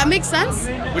 long-term partner. That makes sense.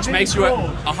 Which makes you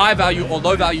a high value or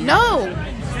low value No,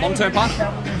 long-term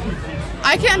partner.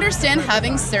 I can understand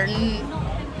having certain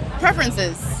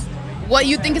preferences. What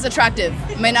you think is attractive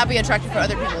may not be attractive for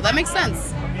other people. That makes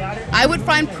sense. I would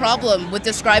find problem with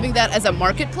describing that as a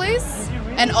marketplace,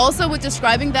 and also with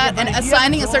describing that and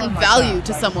assigning a certain value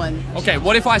to someone. Okay,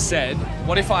 what if I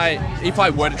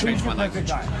were to change my language?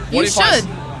 What You if I should.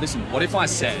 Listen, what if I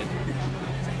said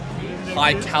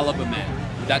high caliber man?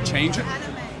 Would that change it?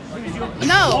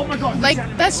 No, like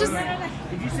that's just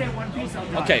If you say One Piece, I'll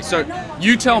die. Okay, so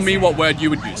you tell me what word you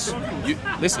would use. You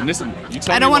listen. You tell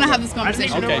me. I don't want to what have this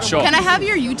conversation. Okay, sure. Can I have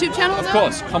your YouTube channel? Of though?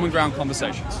 course, Common Ground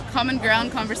Conversations. Common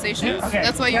Ground Conversations. Okay.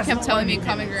 That's why you Guess kept what telling one me you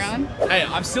Common Ground. Hey,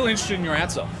 I'm still interested in your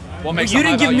answer. What But makes you a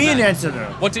didn't give high-value me an man? answer though.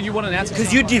 What did you want an answer?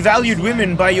 Because you devalued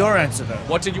women by your answer though.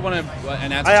 What did you want an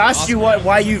answer? I to? asked you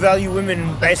why you value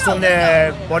women based on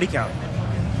their body count.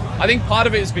 I think part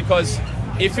of it is because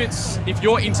if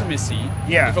your intimacy,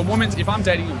 Yeah. if I'm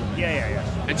dating a woman, Yeah.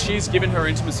 and she's given her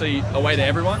intimacy away to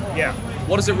everyone, Yeah.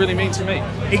 what does it really mean to me?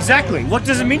 Exactly. What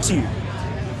does it mean to you?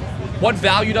 What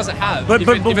value does it have? But if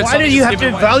why it's do something you that's have to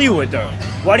given away? evaluate though?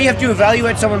 Why do you have to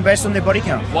evaluate someone based on their body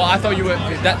count? Well, I thought you were.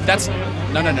 That's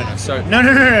no. So No.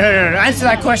 Answer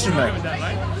that question though.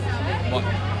 what?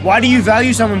 Why do you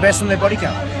value someone based on their body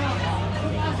count?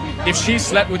 If she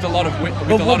slept with a lot of men,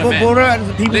 What are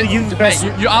the people that you've best?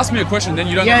 you asked me a question, then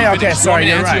you don't. Yeah. let me Okay. finish. Do you want Sorry.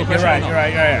 me to You're answer your right. You're question or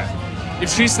right. not? You're right. If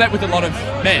she slept with a lot of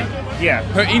men, Yeah.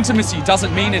 her intimacy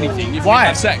doesn't mean anything if Why? you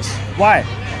have sex. Why?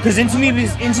 Because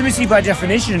intimacy by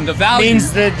definition The value.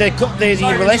 means the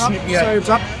relationship.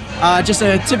 Yeah. Just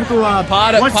a typical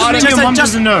Part of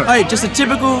just a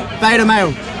typical beta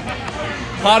male.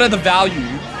 part of the value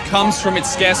comes from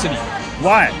its scarcity.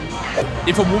 Why?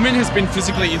 If a woman has been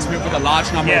physically intimate with a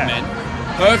large number Yeah. of men,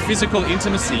 her physical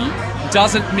intimacy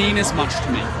doesn't mean as much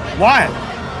to me Why?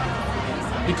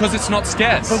 because it's not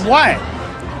scarce. But why?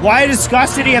 Why does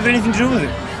scarcity have anything to do with it?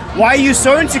 Why are you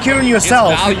so insecure in Its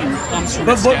yourself? value comes from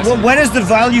But its scarcity. where does the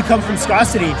value come from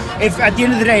scarcity? If at the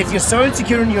end of the day, if you're so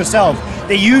insecure in yourself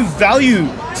that you value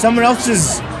someone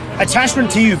else's attachment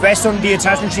to you based on the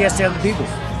attachment she has to other people.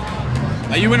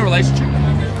 Are you in a relationship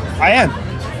I am.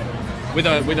 with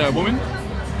a woman?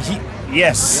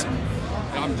 Yes.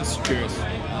 I'm just curious.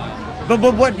 But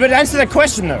answer that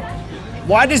question though.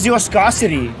 Why does your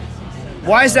scarcity?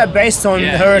 Why is that based on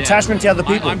Yeah, her yeah. attachment to other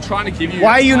people? I'm trying to give you.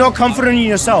 Why are you not confident in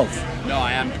yourself? No,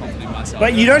 I am confident in myself.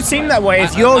 But you don't seem that way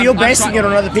if you're basing it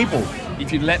on other people.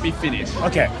 If you let me finish.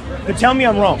 Okay. But tell me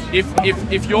I'm wrong. If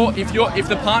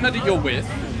the partner that you're with,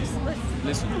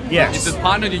 listen. Yes. If the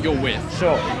partner that you're with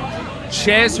Sure.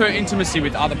 shares her intimacy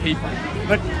with other people,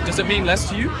 But does it mean less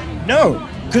to you? no,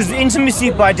 because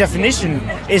intimacy by definition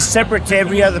is separate to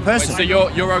every other person. So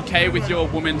you're okay with your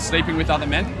woman sleeping with other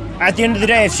men? At the end of the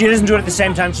day, if she doesn't do it at the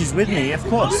same time she's with me, of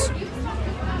course.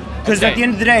 Because at Okay. the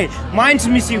end of the day, my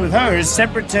intimacy with her is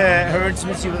separate to her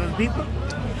intimacy with other people.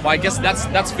 Well, I guess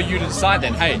that's for you to decide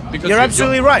then. Hey, because You're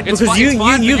absolutely right. it's Because fi- it's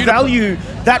fine for you to- value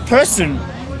that person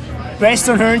based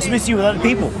on her intimacy with other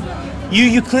people.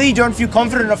 You clearly don't feel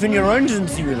confident enough in your own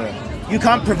intimacy with her. You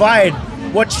can't provide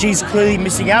what she's clearly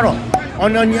missing out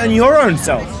on your own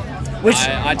self. Which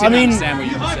I didn't mean, understand what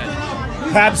you just said.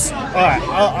 perhaps. All right,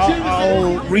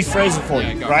 I'll rephrase it for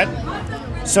Yeah, you. go. Right.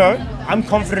 So I'm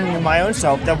confident in my own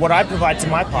self that what I provide to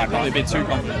my partner, Probably a bit too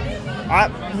confident.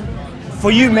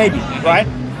 for you maybe, right?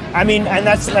 I mean, and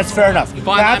that's fair enough. Fine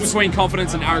line Perhaps- between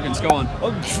confidence and arrogance. Go on.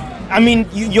 I mean,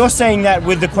 you're saying that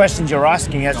with the questions you're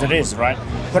asking as it is, right?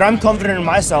 But I'm confident in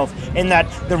myself in that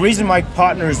the reason my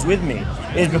partner is with me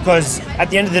is because at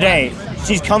the end of the day,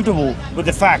 she's comfortable with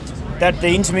the fact that the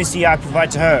intimacy I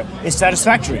provide to her is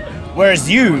satisfactory. Whereas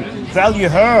you value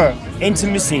her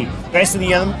intimacy based on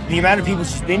the amount of people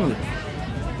she's been with,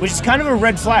 which is kind of a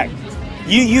red flag.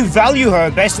 You value her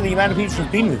based on the amount of people she's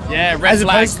been with. Yeah, red As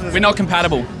flag. opposed to the- We're not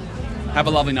compatible. Have a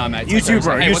lovely night, mate. You Take care. too,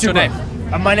 bro. Hey, You what's too, your bro.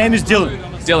 name? My name is Dylan.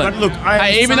 Dylan. But look,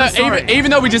 Hey, even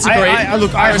though we disagree, I hope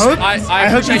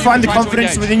appreciate you find the trying to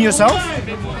confidence engage. within yourself.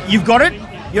 You've got it.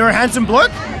 You're a handsome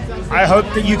bloke. I hope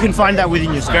that you can find that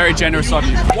within yourself. Very generous of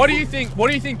you. What do you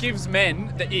think gives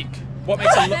men the ick?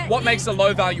 What makes a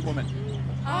low value woman?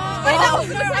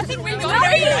 I think we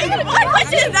got it. Why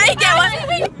did they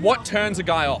get one? What turns a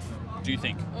guy off? Do you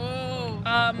think?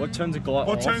 What turns a guy off?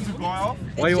 What turns a guy off?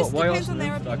 Why you asking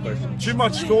that question? Too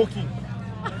much stalking.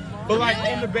 But like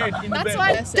in the bed,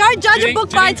 Don't judge Do a you book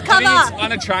think- by its do you think cover. it's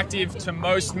unattractive to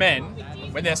most men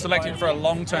when they're selecting for a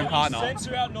long-term partner?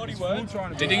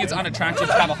 Do you think it's unattractive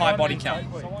to have a high body count?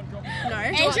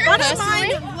 Andrew, I don't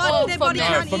mind what their body No,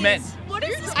 count for is. men.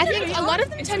 I think a lot of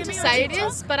them tend to say it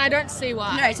is, but I don't see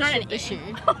why. No, it's not an issue.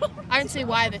 I don't see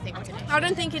why they think it's an issue. I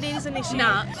don't think it is an issue.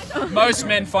 Nah. Most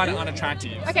men find it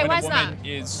unattractive Okay, when why a is woman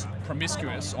is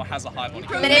promiscuous or has a high body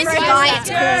count. But then for a guy,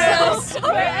 it's cool.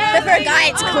 But for a guy,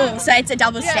 it's cool, so it's a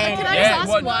double standard. Can I Yeah, just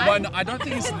ask why? well, I don't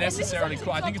think it's necessarily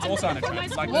cool. I think it's also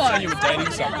unattractive. Like, let's say you were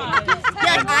dating someone.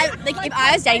 Yeah, if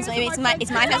I was dating someone,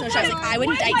 it's my personal choice. Like, I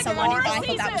wouldn't date someone if I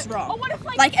thought that was wrong.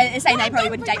 Like, saying they probably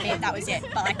wouldn't date me if that was it.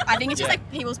 But like, I think it's just like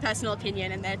people's personal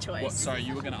opinion and their choice. What, sorry,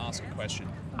 you were going to ask a question.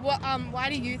 Why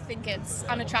do you think it's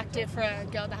unattractive for a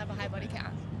girl to have a high body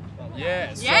count?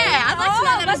 Yeah. So, Yeah, I'd like to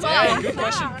know that as well. yeah, good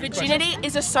question. Good Virginity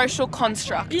is a social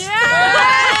construct. Yeah.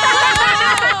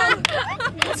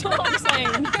 That's all I'm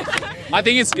saying. I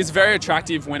think it's very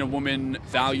attractive when a woman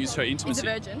values her intimacy. He's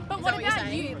a virgin. But what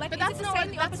about you? Like, But that's not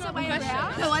the opposite way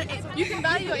around. No, you can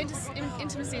value your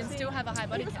intimacy and still have a high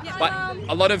body count. But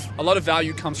a lot of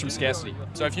value comes from scarcity.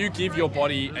 So if you give your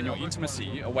body and your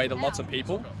intimacy away to lots of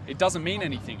people, it doesn't mean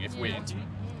anything if we're intimate.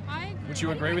 Would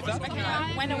you agree with that?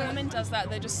 When a woman does that,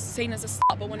 they're just seen as a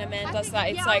slut. But when a man does that,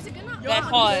 it's like they're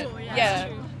hot. Yeah.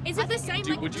 Is it the same?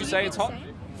 Would you say it's hot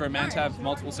for a man to have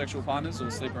multiple sexual partners or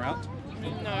sleep around?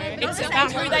 No, it's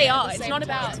about who they are. It's not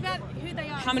about who they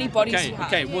are. how many bodies you have.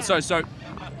 Okay. Well, so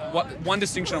one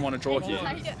distinction I want to draw here.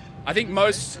 I think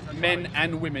most men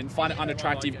and women find it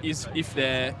unattractive is if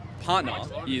their partner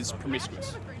is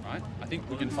promiscuous, right? I think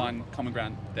we can find common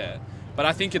ground there. But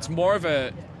I think it's more of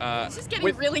a. This is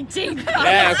getting really deep.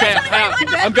 Yeah. Okay.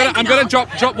 I'm gonna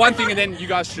drop one thing and then you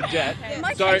guys should get.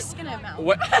 My So, cake's gonna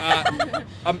melt.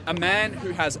 a man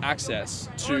who has access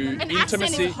to An intimacy.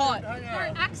 accent is hot.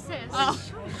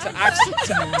 Access.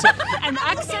 An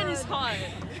accent is hot.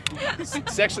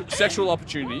 Sexual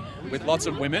opportunity with lots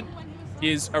of women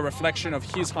is a reflection of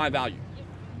his high value.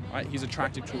 Right? He's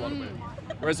attracted to a lot of women.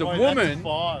 Whereas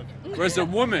a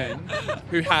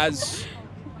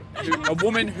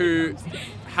woman who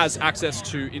has access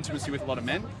to intimacy with a lot of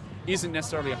men isn't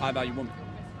necessarily a high value woman.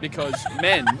 Because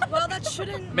men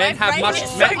have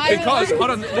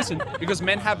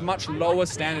much lower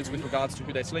standards with regards to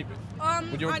who they sleep with.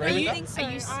 Would you agree with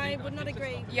that? I would not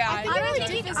agree. Yeah, I I don't think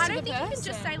think you can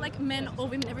just say like men or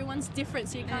women. Everyone's different,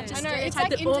 so you can't just stereotype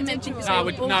like that all men think the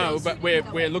No, same. but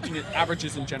we're looking at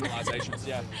averages and generalizations.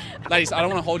 Yeah, ladies, I don't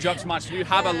want to hold you up too much. You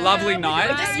have a lovely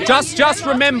night. Just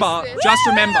remember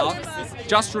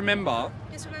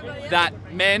that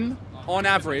men, on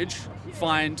average,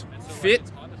 find fit,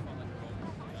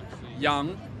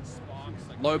 young,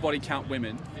 low body count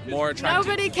women more attractive.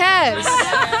 Nobody cares.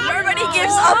 Nobody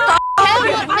gives a f***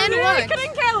 what men want.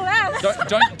 couldn't care less.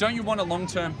 Don't you want a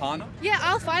long-term partner? Yeah,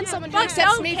 I'll find someone who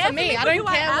accepts me for me. I don't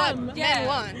care what men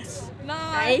want. No.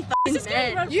 Hey, You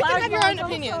can have your own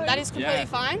opinion. That is completely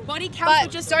fine. Body counts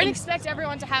But just don't expect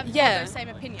everyone to have those same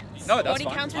opinions. No, that's Body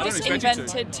fine. counts I were don't just expect you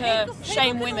invented to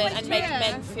shame women and make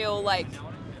men feel like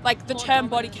the term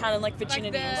body count and like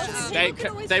virginity is just.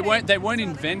 They weren't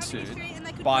invented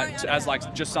as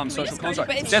like just some social construct.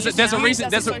 But it's There's just a used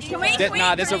reason. as a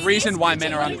There's a reason why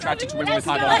men are unattracted to women with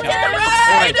high body count. All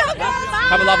right.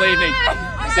 Have a lovely evening.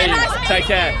 See you. Take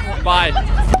care. Bye.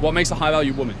 What makes a high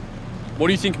value woman? What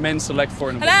do you think men select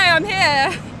for in a woman? Hello, I'm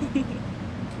here.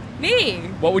 Me.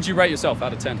 What would you rate yourself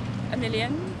out of 10? A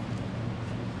million.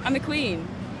 I'm a queen.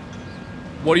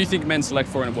 What do you think men select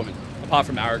for in a woman, apart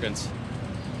from arrogance?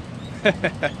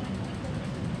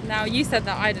 Now you said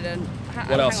that, I didn't.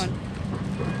 What else? Hang on.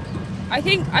 I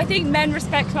think men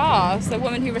respect class. A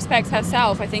woman who respects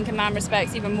herself, I think a man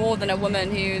respects even more than a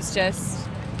woman who's just,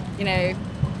 you know.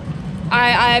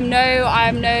 I don't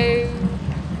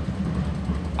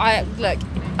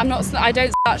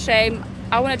slut shame.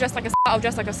 I want to dress like a slut, I'll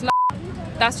dress like a slut.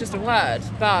 That's just a word.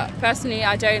 But personally,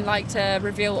 I don't like to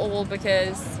reveal all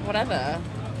because whatever.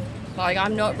 Like,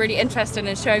 I'm not really interested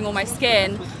in showing all my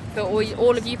skin for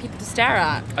all of you people to stare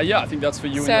at. Yeah, I think that's for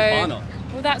you and your partner.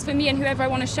 Well, that's for me and whoever I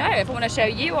want to show. If I want to show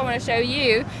you, I want to show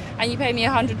you, and you pay me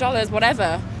 $100,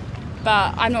 whatever.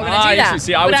 But I'm not going to do that.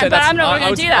 See, I would say that's, I'm not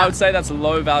going to do that. I would say that's a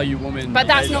low value woman. But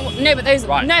that's not. No, but those.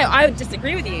 Right. No, I would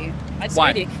disagree with you. I disagree Why?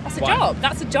 with you. That's a Why? job.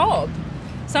 That's a job.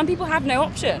 Some people have no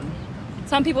option.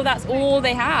 Some people, that's all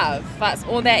they have. That's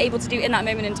all they're able to do in that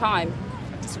moment in time.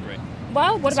 I disagree.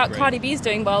 Well, what about Cardi B's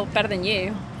doing well, better than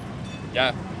you?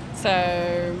 Yeah. So,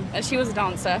 and she was a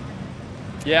dancer.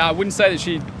 Yeah, I wouldn't say that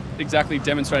she exactly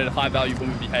demonstrated high value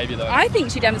woman behaviour though. I think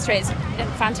she demonstrates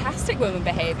fantastic woman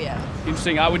behaviour.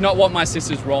 Interesting. I would not want my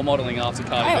sisters role modelling after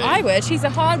Cardi B. I would. She's a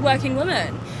hard-working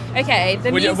woman. Okay.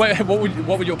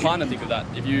 What would your partner think of that?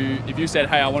 If you said,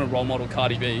 hey, I want to role model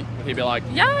Cardi B, would he be like,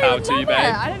 power to you, babe?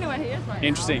 I don't know where he is right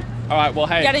Interesting. All right, well,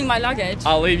 hey. Getting my luggage.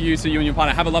 I'll leave you to you and your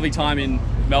partner. Have a lovely time in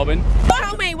Melbourne.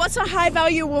 Tell me, what's a high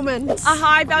value woman? A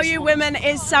high value woman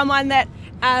is someone that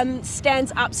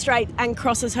stands up straight and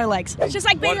crosses her legs. Just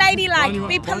like be ladylike,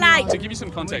 be polite. To give you some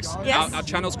context, Yes. our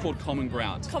channel's called Common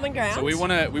Ground. Common ground. So we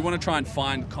want to try and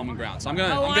find common ground. So I'm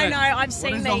gonna. I know. I've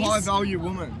seen these. high value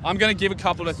woman? I'm gonna give a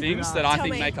couple of things that I Tell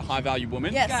think me. make a high value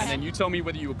woman, Yes. and then you tell me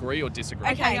whether you agree or disagree.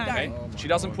 Okay, go. She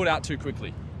doesn't put out too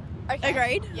quickly.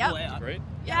 Agreed. Yep. Agreed.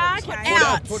 Yeah. Put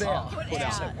out. Put out.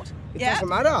 It doesn't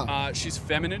matter. She's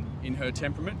feminine in her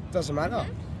temperament. Doesn't matter.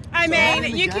 I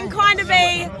mean, you can kind of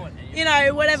be you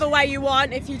know, whatever way you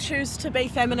want. If you choose to be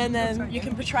feminine, then you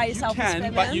can portray yourself as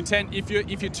feminine. But you tend, if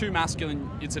you're too masculine,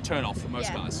 it's a turn off for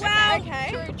most guys. Well,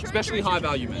 okay. Especially high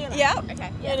value men. Yeah.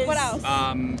 Okay. Yeah. What else?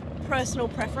 Personal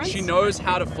preference. She knows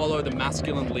how to follow the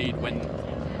masculine lead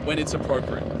when it's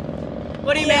appropriate.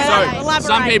 What do you mean? So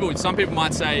Elaborate. some people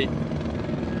might say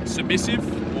submissive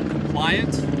or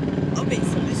compliant. I'll be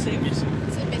submissive.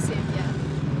 Submissive,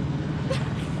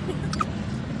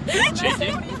 yeah.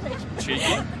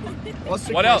 Cheeky. What's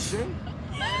the What else? question?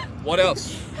 What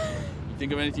else?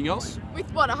 Think of anything else?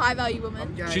 With what, a high value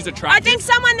woman? She's attractive. I think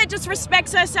someone that just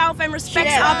respects herself and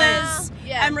respects others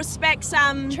and respects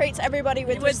treats everybody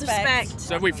with respect.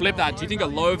 So if we flip that, do you think a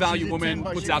low value woman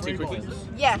puts out too quickly?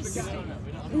 Yes.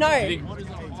 No.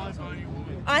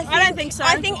 I don't think so.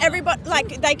 I think everybody,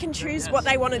 like, they can choose what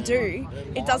they want to do.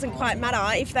 It doesn't quite matter.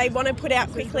 If they want to put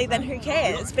out quickly, then who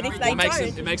cares? But if they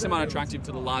don't... It makes them unattractive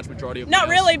to the large majority of Not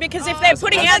males. really, because if they're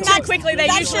putting out that quickly,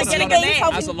 they're usually getting a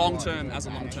man. As a long-term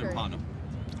partner.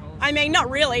 I mean, not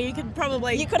really. You could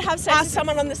probably... You could have sex with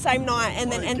someone on the same night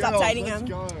and then end up dating them.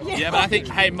 Yeah, but I think,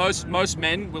 hey, most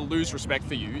men will lose respect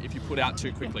for you if you put out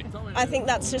too quickly. I think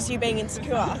that's just you being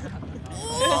insecure.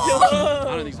 I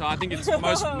don't think so. I think it's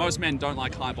most men don't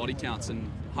like high body counts and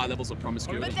high levels of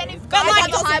promiscuity. But then if But guys like,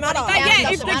 have a high body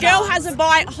count, if the girl has a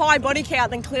high body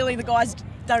count, then clearly the guys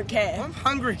don't care. I'm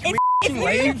hungry. Can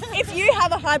If you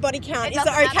have a high body count, is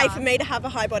it okay for me to have a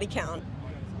high body count?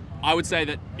 I would say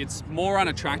that it's more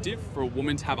unattractive for a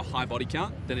woman to have a high body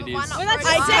count than it is. Well, that's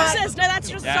sexist. No, that's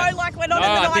just so like we're not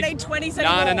in the 1920s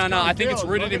anymore. No. I think it's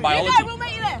rooted in biology. We'll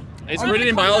meet you there. It's rooted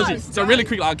in biology. So really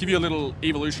quick, I'll give you a little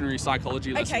evolutionary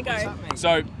psychology lesson. Okay, go.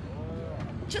 So,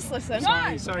 Just listen.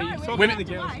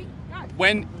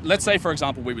 when, let's say for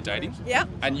example, we were dating. Yeah.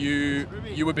 And you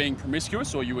were being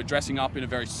promiscuous or you were dressing up in a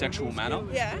very sexual manner.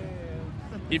 Yeah.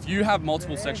 If you have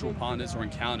multiple sexual partners or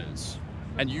encounters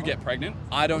and you get pregnant,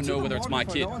 I don't know whether it's my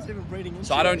kid.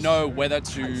 So I don't know whether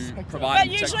to provide.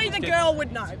 But usually the girl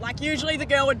would know. Like usually the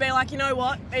girl would be like, you know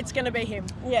what, it's going to be him.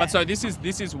 Yeah. But so this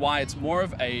is why it's more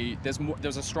of a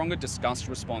there's a stronger disgust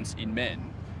response in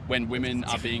men when women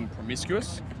are being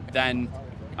promiscuous than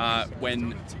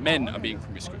when men are being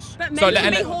promiscuous. But men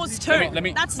can be whores too.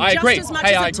 That's just as much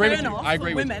as a turn off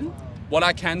for women. What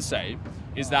I can say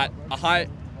is that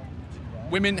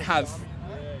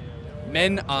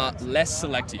men are less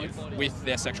selective with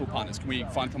their sexual partners. Can we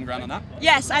find common ground on that?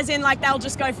 Yes, as in like they'll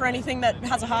just go for anything that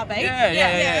has a heartbeat.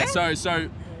 Yeah. So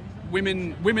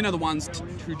women are the ones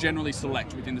who generally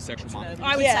select within the sexual market.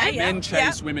 I would say, Men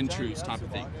chase, women choose type of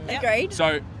thing. Agreed.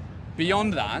 So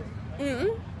beyond that,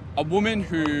 a woman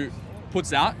who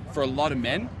puts out for a lot of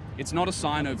men, it's not a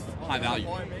sign of high value.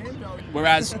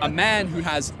 Whereas a man who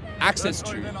has access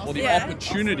to or the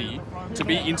opportunity to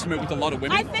be intimate with a lot of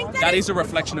women, I think that is a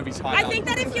reflection of his high value. I think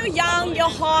that if you're young, you're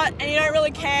hot, and you don't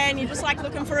really care, and you're just like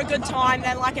looking for a good time,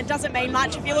 then like it doesn't mean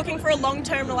much. If you're looking for a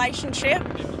long-term relationship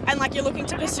and like you're looking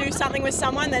to pursue something with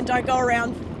someone, then don't go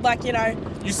around like, you know,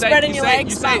 spreading your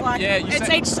legs. But like, it's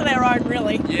each to their own,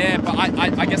 really. Yeah, but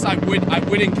I guess I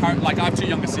would encourage, like I have two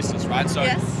younger sisters, right? So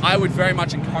I would very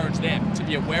much encourage them to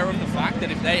be aware of the fact that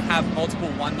if they have multiple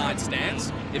one-night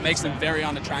stands, it makes them very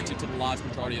unattractive to the large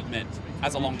majority of men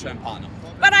as a long-term partner.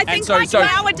 But I think nowadays,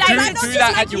 do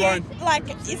that at your own. Like,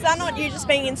 is that not you just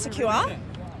being insecure?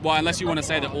 Well, unless you want to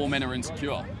say that all men are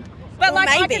insecure. But like,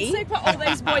 maybe. I can see for all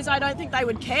these boys, I don't think they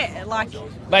would care. Like,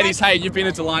 ladies, hey, you've been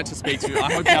a delight to speak to.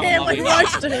 I hope you have a lovely night.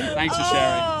 Thanks for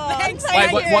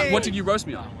sharing. Wait, what did you roast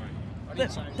me on?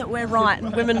 That we're right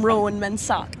and women rule and men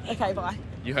suck. Okay, bye.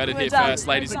 You heard it here first,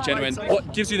 ladies and gentlemen.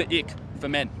 What gives you the ick for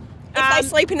men? If they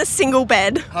sleep in a single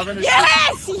bed.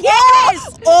 Yes!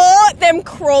 Or them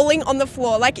crawling on the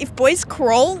floor. Like, if boys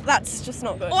crawl, that's just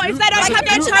not good. Or if they don't have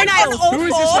their toenails. Who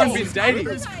is this one been dating?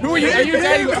 Who are you? Are you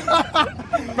dating?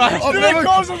 Right. I've never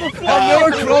crawled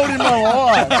in my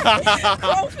life.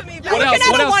 Crawl for me, bro.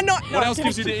 What else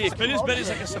gives you the ick? His bed is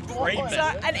like a supreme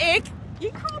bed. An ick?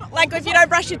 Like if you don't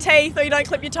brush your teeth or you don't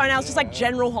clip your toenails, just like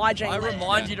general hygiene. I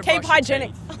remind you to keep brush your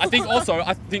hygienic. I think also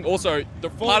the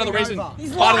part of the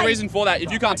reason for that,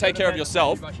 if you can't take care of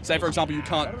yourself, say for example you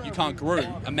can't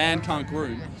groom, a man can't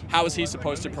groom, how is he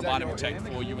supposed to provide and protect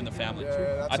for you and the family?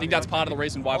 I think that's part of the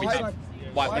reason why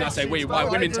why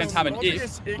women tend to have an ick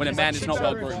when a man is not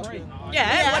well groomed.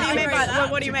 Yeah, what do you mean by that?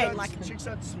 What do you mean?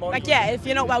 Like yeah, if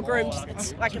you're not well groomed,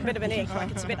 it's like a bit of an ick,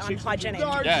 like it's a bit unhygienic.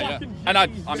 Yeah. And I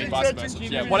mean vice versa.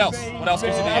 Yeah, what else? What else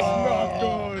gives you the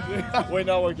ick? We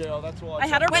know a girl, that's why.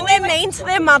 When they're mean to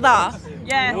their mother.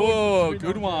 Yeah. Oh,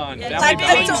 good one. Like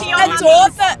adore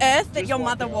the earth that your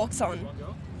mother walks on.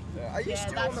 Are you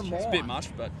still on the It's a bit much,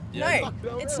 but yeah.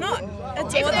 No, it's not.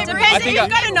 It's If depends they're if you've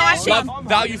got a nice love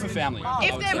value for family. I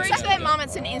If would they're say. rude to their mum,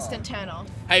 it's an instant turn off.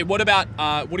 Hey, what about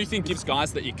what do you think gives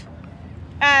guys the ick?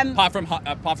 Apart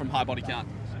from high body count,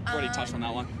 already touched on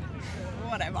that one.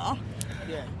 Whatever.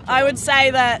 I would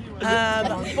say that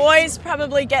boys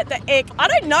probably get the ick. I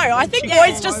don't know. I think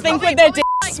boys just think with their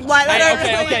dicks. Like, they don't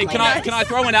Okay. really- Can I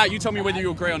throw one out? You tell me whether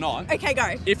you agree or not. Okay,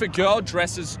 go. If a girl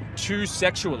dresses too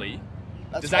sexually,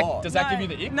 does that give you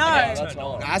the ick? No. Okay. That's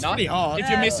hard. That's pretty hard. If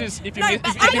your missus, if your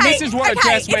No, missus wore a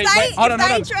dress, if wait, they hold on,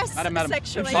 dress madam.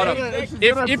 sexually- Hold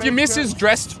on. If your missus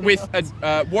dressed with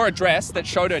wore a dress that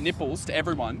showed her nipples to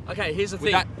everyone, Okay, here's the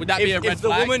Would thing. would that be a red if the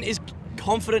flag? woman is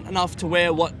confident enough to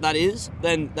wear what that is,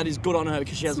 then that is good on her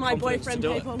because she has It's the my confidence boyfriend, to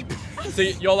do people. it. so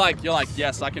you're like,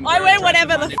 yes, I can. I a wear dress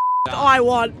whatever with the my I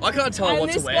want. I can't tell her And what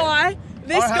to this wear. guy, I have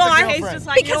a he's girlfriend. just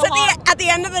like, Because you're hot. at the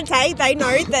end of the day, they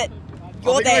know that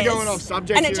you're I think theirs, we're going off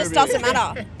subject and it here just a bit. doesn't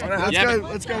matter.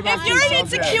 Let's go back If to you're the an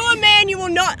subject. insecure man, you will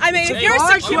not. I mean, if you're a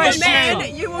secure I'm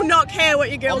man, you will not care what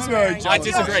your girl's wearing. I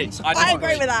disagree. I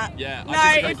agree with that. Yeah. No, I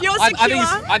disagree. if you're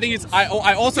I think secure-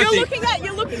 I also You're think.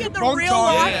 looking at the Wrong real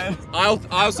time. life.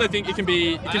 I also think it can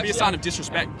be a sign of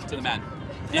disrespect to the man.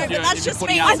 No, but that's just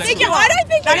putting me. out I sex think with I don't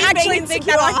think Don't they actually being think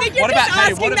insecure. that. I think you're What just about-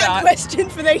 hey, asking what that about- question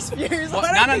for these views. What?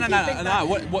 I No. don't think you think that.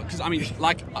 What? Because I mean,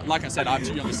 like I said, I have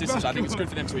two younger sisters. I think it's good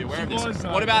for them to be aware of this.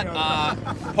 What about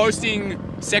posting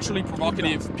sexually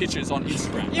provocative pictures on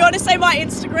Instagram? You want to say my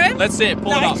Instagram? Let's see it.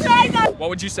 Pull No. it up. What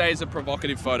would you say is a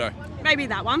provocative photo? Maybe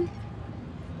that one.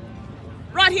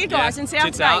 Right here, guys, Yeah, in South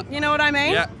tits Bay. out. You know what I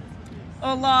mean? Yeah.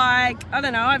 Or like, I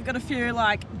don't know, I've got a few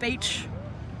like beach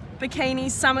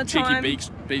bikinis, summertime.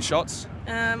 Cheeky beach shots.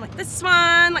 Like this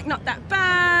one, like not that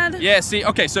bad. Yeah. See.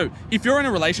 Okay. So if you're in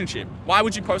a relationship, why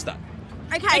would you post that?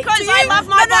 Okay, Because do I you- love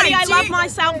my no, body, I do love you-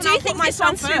 myself, and Do you I'll think put this myself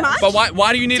one's too first. much? But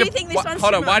why do you need Do to? you think this one's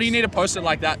hold too on. Why do you much? need to post it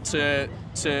like that to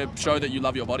show that you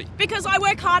love your body? Because I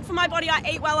work hard for my body, I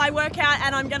eat well, I work out,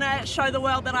 and I'm gonna show the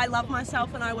world that I love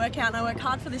myself and I work out and I work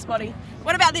hard for this body.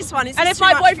 What about this one? Is And this if too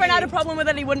my much for boyfriend you? had a problem with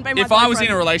it, he wouldn't be my If boyfriend. I was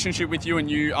in a relationship with you and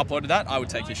you uploaded that, I would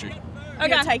take issue. Okay.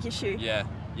 You'll take issue. Yeah.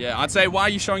 Yeah. I'd say, why are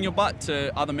you showing your butt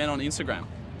to other men on Instagram?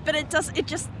 But it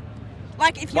just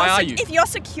like if Why you're are you? if you're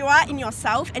secure in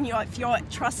yourself and if you're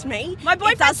trust me, My it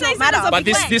boyfriend does not sees that as matter. a But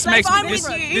this flex. makes if I'm this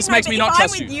with you, this no, makes but me if not I'm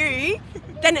trust with you. you,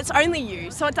 then it's only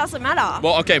you, so it doesn't matter.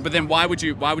 Well, okay, but then why would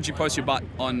you post your butt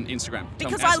on Instagram?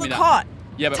 Because Answer I me look that. hot.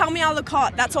 Yeah, but Tell me I look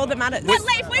hot. That's all that matters. But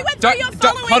if we went Don't- through your don't-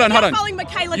 following, hold on, hold you're on. following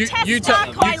Michaela You- Testa, you tell-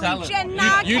 Kylie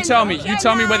Jenner, you tell me. You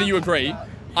tell me whether you agree.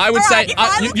 I would All say. right, if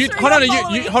I look you through hold on. your You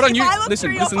following- hold on. if You I look listen.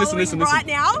 through your Listen. Listen. following Listen. Right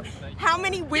now, how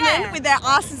many women Yeah. with their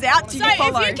asses out do So you if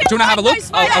follow? you can Do you wanna have a like look?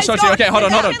 those I'll photos, show it to you. Okay, hold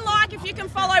on, hold on. If you can like, if you can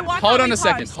follow, why Hold can't on we a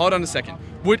second. post? Hold on a second.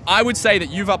 I would say that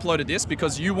you've uploaded this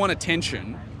because you want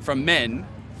attention from men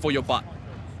for your butt.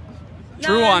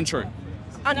 True or untrue?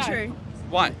 Untrue.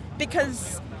 Why?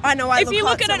 Because I know I If look you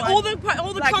hot, look at it, so all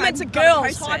the like, comments are I'm gonna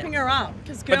girls post it. hyping her up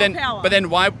because girl power. But then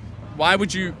why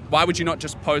would you not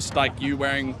just post like you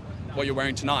wearing what you're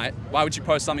wearing tonight? Why would you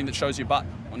post something that shows your butt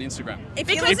on Instagram?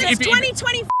 Because it's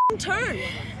 2022.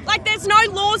 Like there's no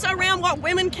laws around what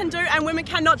women can do and women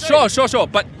cannot do. Sure.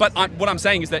 But what I'm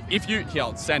saying is that if you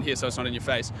I'll stand here so it's not in your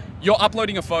face. You're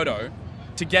uploading a photo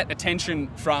to get attention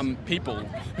from people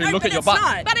who look at your butt.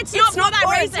 But it's not for that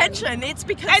for reason. attention. It's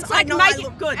because It's I like know making- I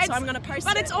look good, so it's- I'm going to post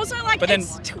But it. it's also like But then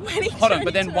it's 2022. hold on.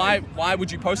 But then why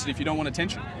would you post it if you don't want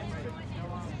attention?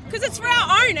 Because it's for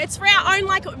our own. It's for our own,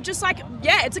 like, just like,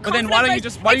 yeah, it's a But then confident why don't you boost.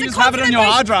 just why don't you It's just a have it on confident your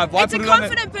boost. hard drive? Why it's put a it on it?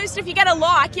 confident boost if you get a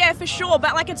like, yeah, for sure.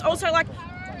 But like, it's also like,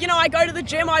 you know, I go to the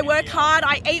gym, I work hard,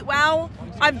 I eat well,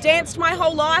 I've danced my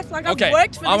whole life, like I've Okay,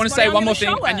 worked for this I want to body, say I'm one gonna more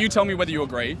thing, show and it. you tell me whether you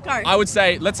agree. Go. I would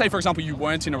say, let's say for example, you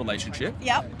weren't in a relationship.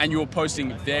 Yep. And you were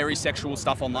posting very sexual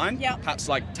stuff online. Yep. Perhaps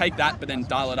like take that, but then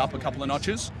dial it up a couple of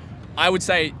notches. I would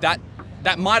say that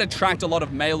might attract a lot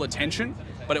of male attention,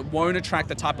 but it won't attract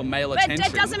the type of male But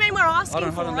attention. that doesn't mean we're asking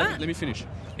Hold on, for let me finish.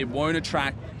 It won't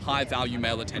attract high value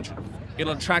male attention.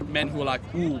 It'll attract men who are like,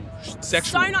 ooh,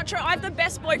 sexual. So not true. I have the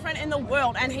best boyfriend in the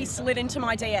world, and he slid into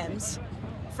my DMs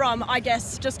from, I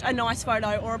guess, just a nice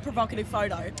photo or a provocative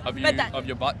photo. Of you, But that- of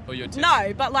your butt or your tits?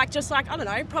 No, but like just like I don't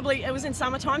know, probably it was in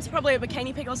summertime, so probably a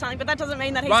bikini pic or something. But that doesn't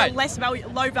mean that he's Right. a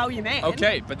low value man.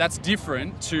 Okay, but that's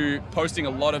different to posting a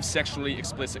lot of sexually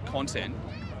explicit content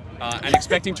and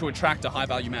expecting to attract a high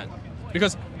value man.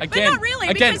 Because again, not really,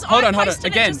 again, because hold I on. posted it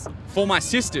Again, just- for my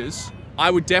sisters, I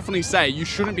would definitely say you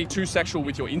shouldn't be too sexual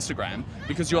with your Instagram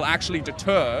because you'll actually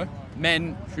deter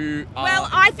men who are. Well,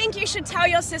 I think you should tell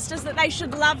your sisters that they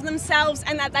should love themselves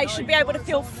and that they should be able to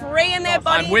feel free in their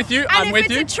body. I'm with you, And I'm if with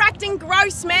it's you. attracting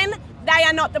gross men, they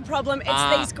are not the problem.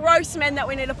 It's these gross men that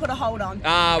we need to put a hold on.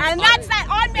 And that's that.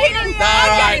 I'm meeting. All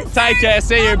right, take care.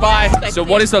 See you. Bye. So,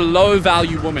 what is a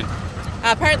low-value woman?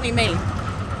 Apparently me,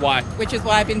 Why? which is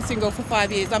why I've been single for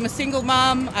 5 years. I'm a single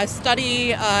mum, I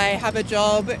study, I have a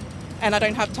job, and I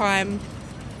don't have time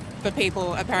for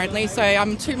people, apparently, so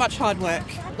I'm too much hard work.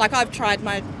 Like, I've tried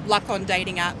my luck on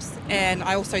dating apps, and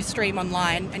I also stream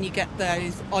online, and you get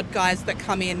those odd guys that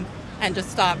come in and just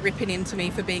start ripping into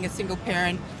me for being a single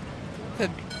parent, for,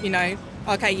 you know,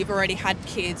 okay, you've already had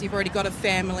kids, you've already got a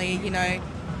family, you know,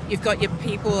 you've got your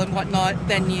people and whatnot,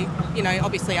 then you know,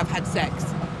 obviously I've had sex.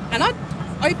 And I'm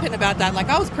open about that. Like,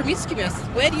 I was promiscuous.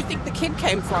 Where do you think the kid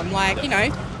came from? Like, you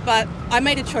know, but I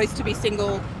made a choice to be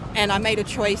single, and I made a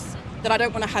choice that I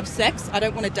don't want to have sex, I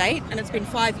don't want to date, and it's been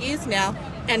 5 years now.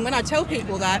 And when I tell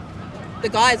people that, the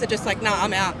guys are just like, nah,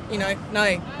 I'm out, you know, no,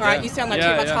 all right, you sound like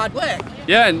too much hard work.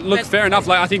 Yeah, and look, fair enough.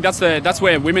 Like, I think that's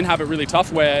where women have it really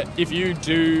tough, where if you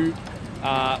do,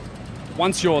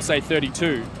 once you're, say,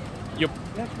 32,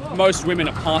 most women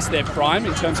are past their prime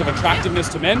in terms of attractiveness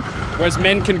to men, whereas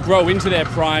men can grow into their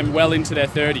prime well into their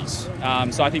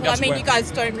 30s. So I think that's you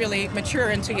guys don't really mature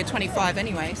until you're 25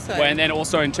 anyway. So. And then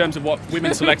also in terms of what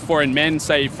women select for in men,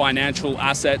 say financial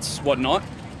assets, whatnot,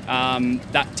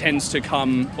 that tends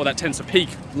to peak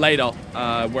later,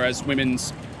 whereas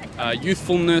women's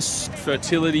youthfulness,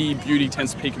 fertility, beauty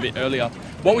tends to peak a bit earlier.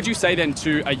 What would you say then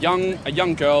to a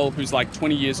young girl who's like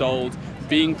 20 years old,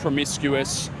 being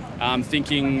promiscuous,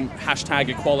 thinking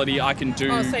 #equality, I can do.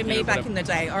 Oh, so me back in the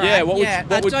day. All right. Yeah,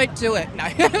 don't do it. No.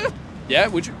 Yeah,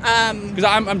 would you? Because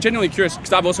I'm genuinely curious,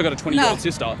 because I've also got a 20-year-old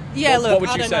sister. Yeah, what would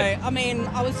I you don't say? know. I mean,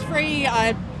 I was free.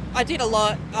 I did a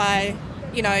lot. I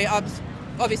was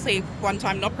obviously one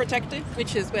time not protected,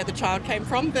 which is where the child came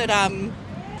from. But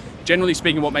generally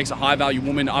speaking, what makes a high-value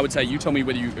woman? I would say, you tell me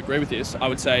whether you agree with this. I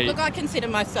would say. Look, I consider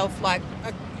myself like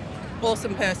an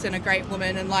awesome person, a great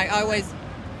woman, and like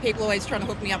people always trying to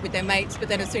hook me up with their mates, but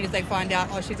then as soon as they find out,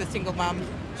 oh, she's a single mum,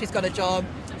 she's got a job,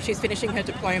 she's finishing her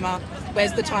diploma,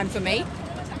 where's the time for me?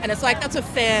 And it's like, that's a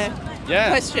fair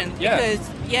question, because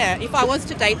if I was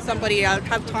to date somebody, I'd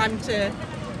have time to,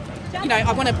 you know,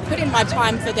 I want to put in my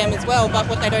time for them as well, but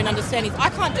what they don't understand is I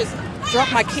can't just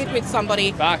drop my kid with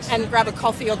somebody and grab a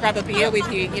coffee or grab a beer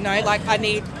with you, you know, like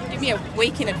give me a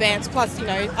week in advance, plus, you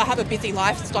know, I have a busy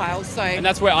lifestyle, so. And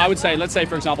that's where I would say, let's say,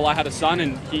 for example, I had a son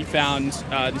and he found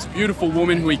this beautiful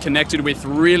woman who he connected with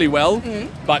really well,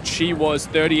 but she was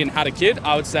 30 and had a kid.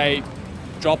 I would say,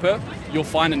 drop her. You'll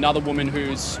find another woman who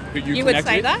you connect with. You would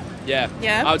say that? Yeah.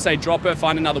 Yeah. I would say drop her,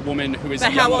 find another woman who is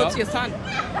But younger. how old's your son?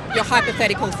 Your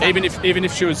hypothetical son? Even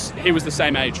if he was the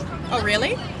same age. Oh,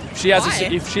 really? If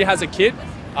she has a kid,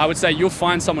 I would say you'll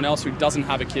find someone else who doesn't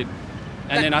have a kid,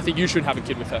 and then I think you should have a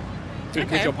kid with her,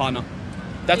 with your partner.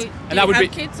 Do you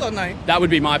have kids or no? That would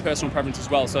be my personal preference as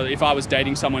well. So if I was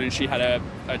dating someone and she had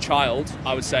a child,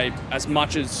 I would say, as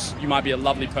much as you might be a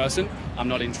lovely person, I'm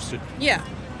not interested. Yeah.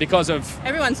 Because of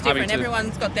everyone's different.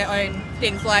 Everyone's got their own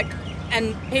things.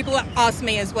 And people ask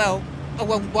me as well, oh,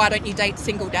 well, why don't you date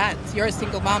single dads? You're a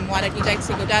single mum. Why don't you date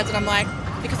single dads? And I'm like,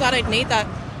 because I don't need that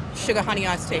sugar honey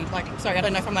iced tea. Like, sorry, I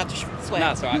don't know if I'm allowed to swear. No,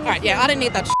 that's all right. All right, yeah, I don't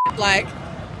need that shit. Like,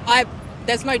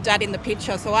 there's no dad in the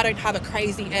picture, so I don't have a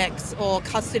crazy ex or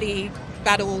custody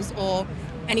battles or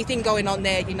anything going on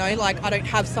there, you know? Like, I don't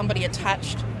have somebody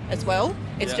attached as well.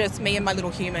 It's just me and my little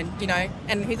human, you know?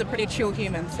 And he's a pretty chill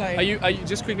human, so... Are you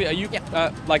just quickly,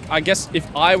 like, I guess if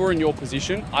I were in your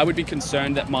position, I would be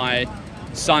concerned that my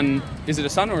son, is it a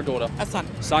son or a daughter? A son.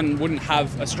 Son wouldn't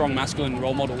have a strong masculine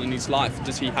role model in his life.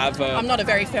 Does he have a... I'm not a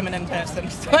very feminine person,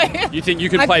 so... You think you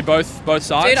could play both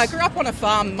sides? Dude, I grew up on a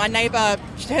farm. My neighbour,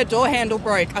 her door handle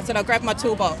broke. I said, I'll grab my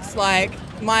toolbox. Like,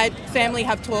 my family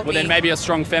have taught me... Well, then maybe a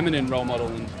strong feminine role model.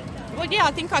 Well, yeah,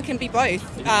 I think I can be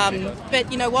both.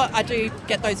 But you know what? I do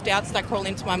get those doubts that crawl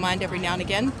into my mind every now and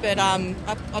again. But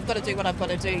I've got to do what I've got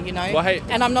to do, you know? Well, hey,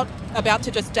 and I'm not about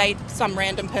to just date some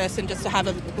random person just to have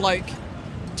a bloke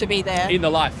to be there. In the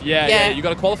life, yeah. You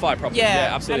got to qualify properly.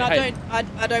 Yeah, absolutely. And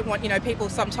I don't want, you know, people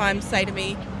sometimes say to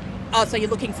me, oh, so you're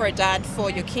looking for a dad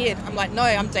for your kid. I'm like, no,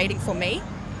 I'm dating for me.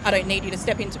 I don't need you to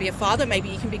step in to be a father. Maybe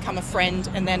you can become a friend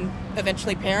and then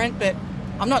eventually parent, but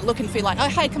I'm not looking for you like, oh,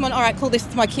 hey, come on, all right, cool, this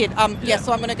is my kid.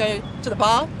 So I'm going to go to the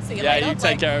bar, see you later. Yeah, you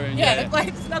take care of him. Yeah, like,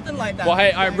 it's nothing like that. Well,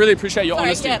 hey, I really appreciate your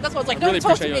honesty. Yeah, that's what I was like, don't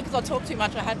talk to me because I talk too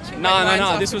much. I had too much.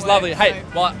 No, this was lovely. Hey,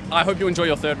 well, I hope you enjoy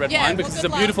your third red wine because it's a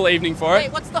beautiful evening for it.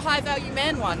 Wait, what's the high-value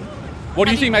man one? What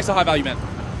do you think makes a high-value man?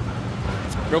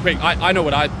 Real quick, I know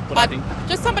what I think.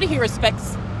 Just somebody who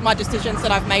respects my decisions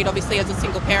that I've made, obviously, as a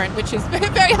single parent, which is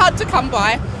very hard to come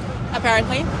by,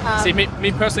 apparently. See,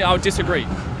 me personally, I would disagree.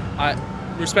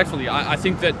 Respectfully, I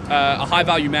think that a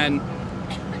high-value man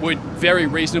would very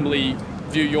reasonably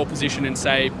view your position and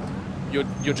say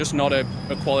you're just not a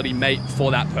quality mate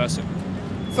for that person.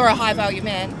 For a high value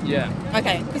man. Yeah.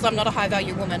 Okay, because I'm not a high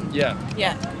value woman. Yeah.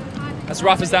 Yeah. As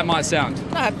rough as that might sound.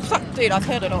 No, fuck, dude, I've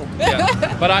heard it all.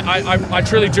 Yeah. But I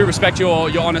truly do respect your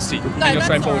honesty and your No, that's all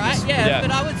straightforwardness. right. Yeah,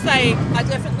 but I would say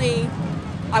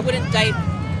I wouldn't date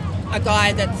a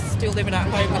guy that's still living at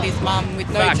home with his mum with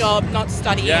no Facts. job, not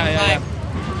studying. Yeah.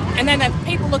 And then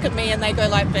people look at me and they go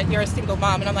like, "But you're a single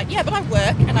mum," and I'm like, "Yeah, but I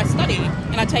work and I study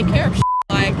and I take care of shit."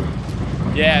 Like.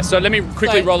 Yeah, so let me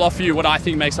quickly roll off for you what I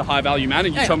think makes a high value man,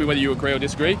 and you tell me whether you agree or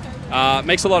disagree.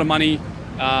 Makes a lot of money,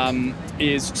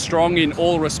 is strong in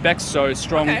all respects, so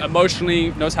strong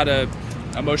emotionally, knows how to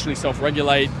emotionally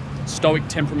self-regulate, stoic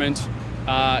temperament.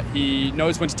 He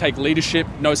knows when to take leadership,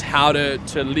 knows how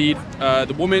to lead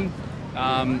the woman,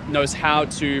 knows how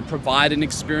to provide an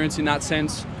experience in that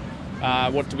sense.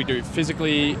 What do we do?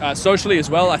 Physically, socially as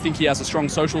well, I think he has a strong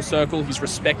social circle. He's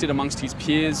respected amongst his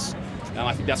peers.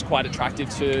 I think that's quite attractive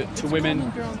to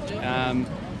women.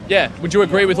 Yeah, would you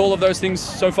agree with all of those things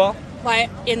so far? Like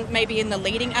maybe in the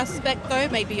leading aspect though,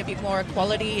 maybe a bit more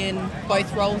equality in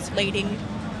both roles, leading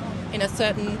in a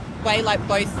certain way, like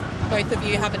both of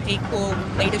you have an equal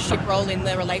leadership role in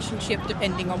the relationship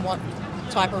depending on what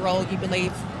type of role you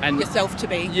believe yourself to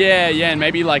be. Yeah, and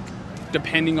maybe like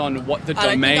depending on what the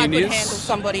domain I don't think I could is. handle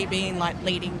somebody being like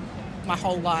leading my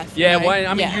whole life. Yeah, you know? well,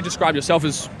 I mean, you describe yourself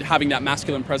as having that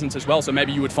masculine presence as well, so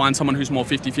maybe you would find someone who's more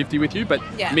 50-50 with you, but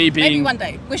me being... Maybe one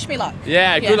day. Wish me luck.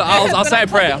 Yeah, good. I'll say a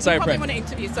prayer. I'll say a prayer. I want to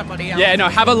interview somebody else. Yeah, no,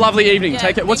 have a lovely evening. Yeah,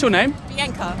 Take it. What's your name?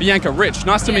 Bianca. Bianca, Rich.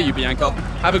 Nice to meet you, Bianca.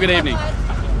 Have a good evening.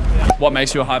 What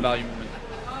makes you a high value woman?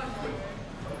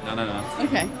 No.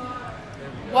 Okay.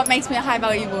 What makes me a high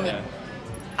value woman? Yeah.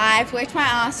 I've worked my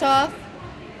ass off.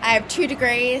 I have 2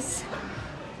 degrees.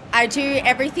 I do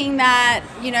everything that,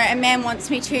 a man wants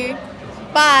me to.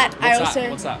 But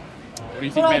What's that? What do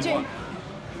you think men want?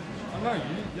 I don't know,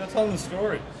 you're telling the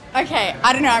story. Okay,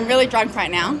 I don't know. I'm really drunk right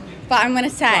now. But I'm going to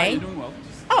say... You're doing well.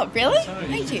 Oh, really?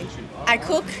 Thank you. I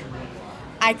cook.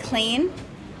 I clean.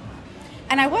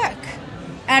 And I work.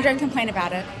 And I don't complain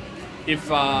about it. If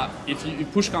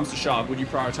push comes to shove, would you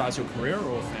prioritize your career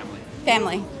or family?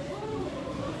 Family.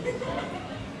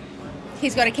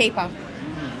 He's got a keeper.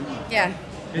 Yeah.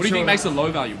 What do you think makes a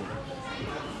low value woman?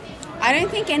 I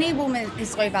don't think any woman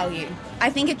is low value. I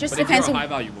think it just But depends if you're a on...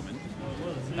 high value woman,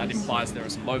 that implies there are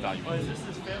some low value women.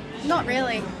 Not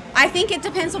really. I think it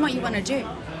depends on what you want to do.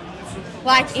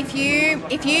 Like if you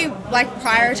like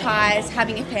prioritize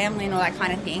having a family and all that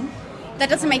kind of thing, that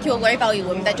doesn't make you a low value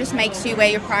woman. That just makes you where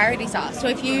your priorities are. So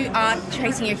if you aren't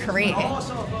chasing your career,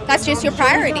 that's just your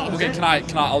priority. Okay, can I?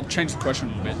 I'll change the question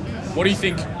a little bit. What do you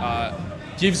think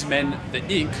gives men the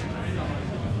ick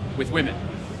with women?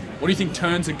 What do you think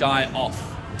turns a guy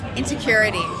off?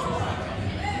 Insecurity.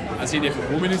 As in, if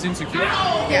a woman is insecure?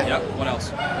 Yeah. Yep. What else?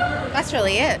 That's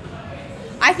really it.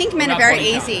 I think men What are very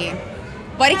about body easy.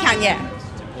 Body count, yeah.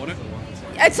 It's important.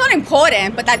 It's not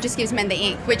important, but that just gives men the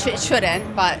ick, which it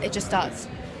shouldn't, but it just does.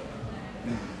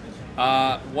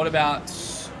 What about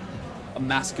a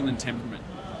masculine temperament?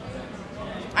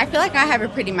 I feel like I have a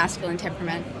pretty masculine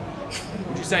temperament.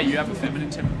 Would you say you have a feminine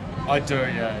temperament? I do,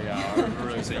 yeah.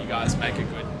 Really, so you guys make a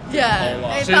good Yeah, whole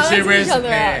lot. it She balances wears each other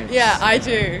out. pants. Yeah, I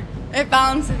do. It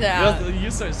balances it out.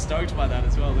 You're so stoked by that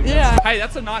as well. Look at Yeah. that. Hey,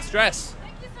 that's a nice dress.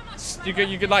 You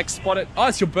could like spot it. Oh,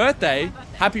 it's your birthday.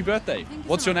 Happy birthday.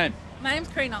 What's your name? My name's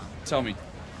Karina. Tell me.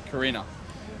 Karina.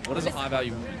 What is a high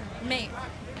value woman? Me.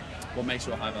 What makes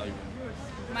you a high value woman?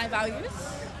 My values.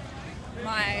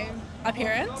 My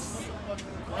appearance.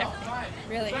 Everything.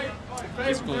 Really.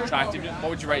 Physical attractiveness. What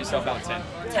would you rate yourself out of 10?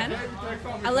 10.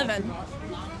 11.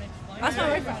 That's my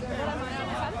boyfriend.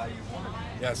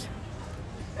 Yes.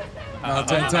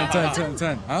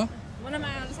 10. Huh? What am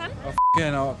I out of 10? Oh,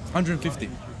 yeah, no, 150.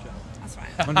 That's fine.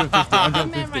 150,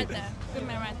 Good man right there. Good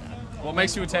man right there. What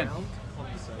makes you a 10?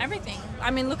 Everything.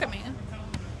 I mean, look at me.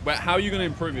 Well, how are you going to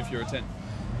improve if you're a 10?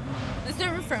 There's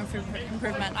no room for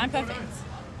improvement. I'm perfect.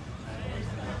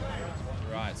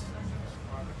 Right.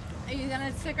 Are you going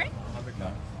to disagree?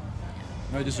 No.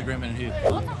 No disagreement here.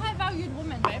 What's a high valued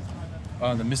woman, babe?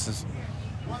 The missus.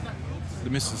 The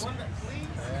missus.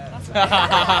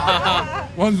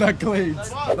 That's One that cleans.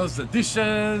 Does the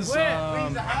dishes,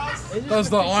 does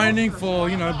the ironing for,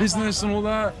 business and all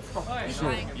that.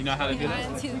 Sure. You know how to do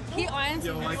that? He irons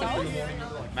himself.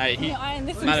 Mate, He ironed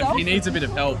this man, himself. he needs a bit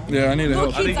of help. Yeah, I need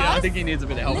help. I think he needs a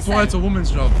bit of help. That's why it's a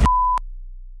woman's job.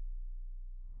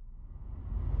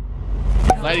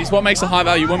 Ladies, what makes a high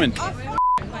value woman? That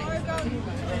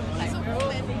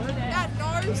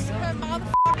knows her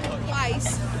motherfucking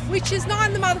place, which is not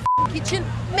in the motherfucking kitchen.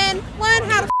 Men, learn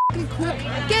how to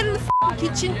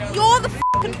kitchen. You're the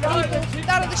fucking people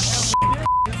that are the shit.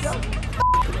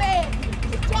 Man.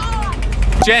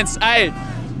 Gents, hey,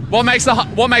 what makes a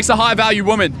high value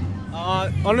woman?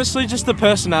 Honestly, just the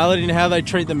personality and how they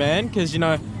treat the man. Because, you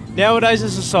know, nowadays in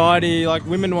society, like,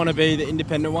 women want to be the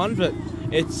independent one, but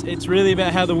it's really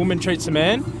about how the woman treats the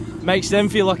man. Makes them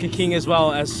feel like a king as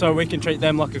well, as so we can treat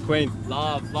them like a queen.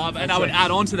 Love. And I would add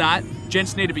on to that,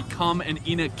 gents need to become an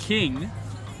inner king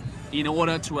in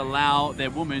order to allow their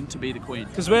woman to be the queen.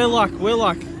 Because we're like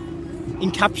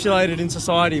encapsulated in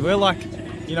society. We're like,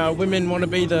 you know, women want to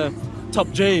be the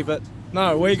top G, but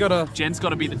no, we gotta. Gents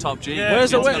gotta be the top G. Yeah,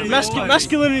 where's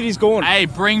masculinity's gone. Hey,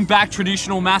 bring back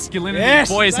traditional masculinity. Yes,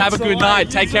 boys, have a good night.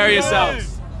 Take care of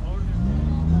yourselves.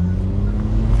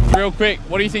 Real quick,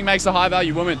 what do you think makes a high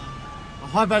value woman? A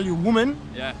high value woman?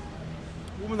 Yeah.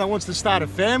 A woman that wants to start a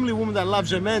family, a woman that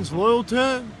loves her man's loyal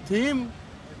to him.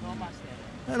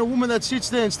 And a woman that sits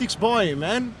there and sticks by him,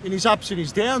 man, in his ups and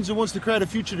his downs, and wants to create a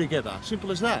future together.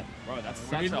 Simple as that. Bro, that's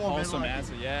such a wholesome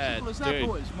answer. Yeah, Simple as that, dude.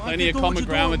 boys. Plenty of common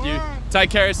ground with you. Take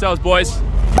care of yourselves, boys.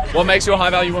 What makes you a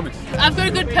high value woman? I've got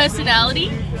a good personality.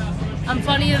 I'm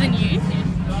funnier than you.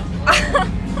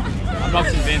 I'm not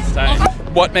convinced, hey.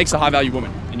 What makes a high value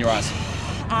woman in your eyes?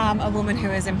 A woman who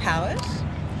is empowered.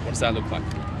 What does that look like?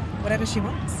 Whatever she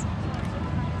wants.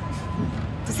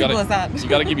 It's as simple as that. You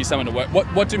gotta give me someone to work.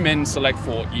 What do men select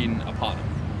for in a partner?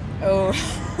 Oh,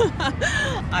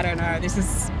 I don't know.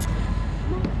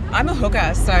 I'm a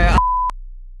hooker, so.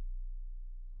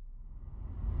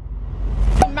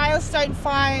 Males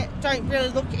don't really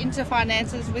look into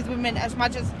finances with women as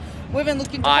much as women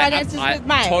look into finances with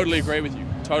males. I totally agree with you.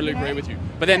 Totally agree with you.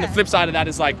 But then the flip side of that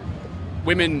is like,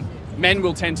 men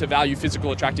will tend to value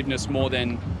physical attractiveness more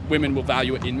than women will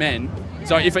value it in men.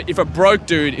 So if a broke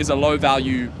dude is a low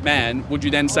value man, would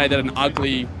you then say that an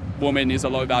ugly woman is a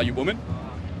low value woman?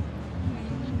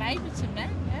 Maybe to men,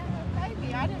 yeah,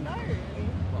 maybe, I don't know.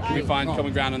 Can we find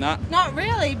common ground on that? Not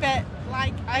really, but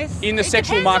like In the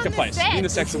sexual marketplace. In the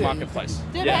sexual Depends marketplace.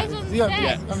 on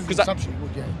the sex.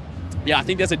 Yeah, I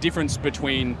think there's a difference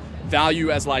between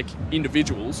value as like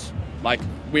individuals, like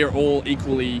we all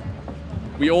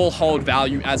hold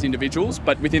value as individuals,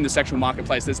 but within the sexual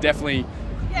marketplace, there's definitely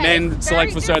men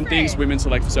select for certain things, women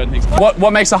select for certain things.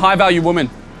 What makes a high value woman?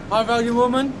 High value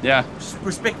woman? Yeah.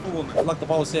 Respectful woman, like the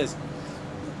Bible says.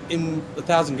 In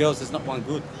 1,000 girls, there's not one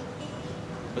good.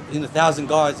 But in 1,000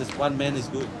 guys, there's one man is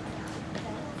good.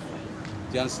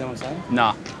 Do you understand what I'm saying?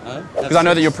 Nah. No? Because I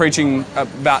know that you're preaching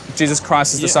about Jesus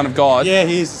Christ as the Son of God. Yeah,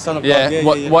 he is the Son of God.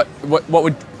 Yeah. What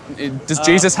would does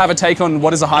Jesus have a take on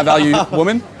what is a high value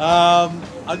woman?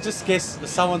 I just guess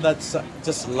someone that's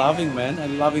just loving, man,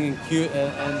 and loving and cute,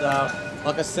 and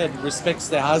like I said, respects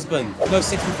their husband. No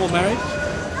sex before marriage.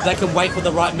 They can wait for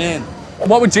the right man.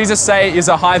 What would Jesus say is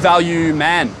a high value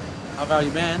man? High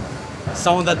value man,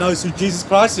 someone that knows who Jesus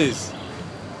Christ is.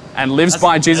 And lives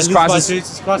by Jesus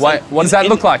Christ. What does that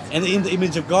look like? And in the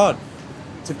image of God,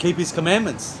 to keep His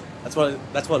commandments. That's what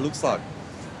it looks like.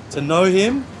 To know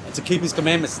Him and to keep His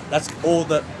commandments. That's all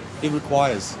that He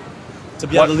requires. To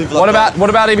be able to live like God. What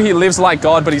about if he lives like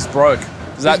God but he's broke?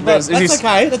 That's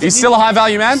okay. He's still a high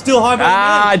value man? Still a high value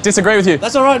man. I disagree with you.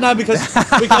 That's all right, no,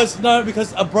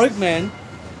 because a broke man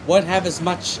won't have as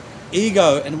much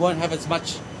ego and won't have as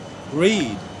much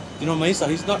greed. You know what I mean? So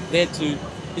he's not going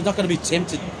to be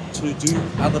tempted to do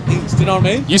other things. Do you know what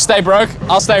I mean? You stay broke,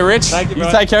 I'll stay rich. Thank you, bro.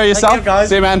 You take care of yourself. Take care, guys.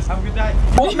 See you, man. Have a good day.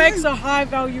 What makes a high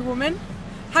value woman?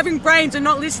 Having brains and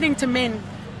not listening to men.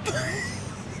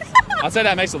 I'd say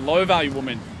that makes a low value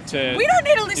woman to. We don't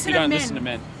need to listen if you to don't men. listen to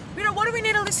men. What do we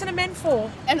need to listen to men for?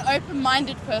 An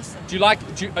open-minded person.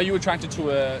 Are you attracted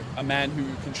to a man who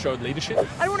can show leadership?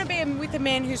 I don't want to be with a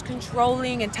man who's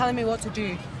controlling and telling me what to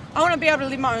do. I want to be able to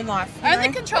live my own life. Only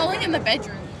controlling in the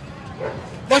bedroom.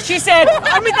 What she said.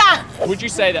 I'm with that. Would you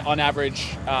say that on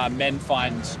average, men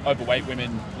find overweight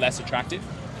women less attractive?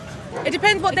 It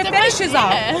depends what their fetishes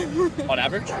are. On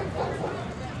average?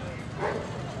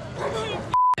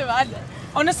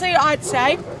 Honestly, I'd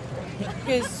say,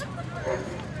 because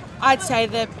I'd say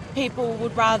that people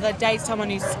would rather date someone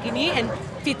who's skinny and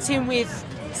fits in with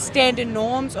standard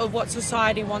norms of what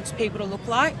society wants people to look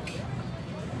like.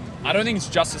 I don't think it's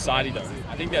just society though.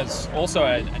 I think there's also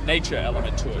a nature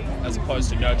element to it as opposed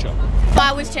to nurture. If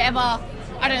I was to ever,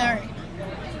 I don't know,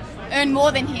 earn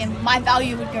more than him, my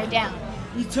value would go down.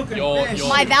 You took it.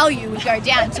 My value would go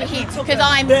down to him because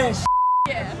I'm.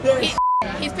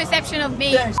 His perception of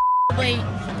me probably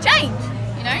change.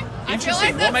 you know? I feel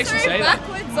like what makes you say that?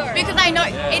 Because I know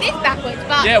it is backwards,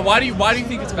 but Yeah, why do you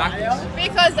think it's backwards?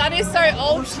 Because that is so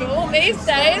old school. These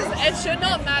days, it should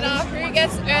not matter who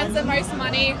earns the most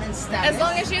money. As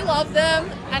long as you love them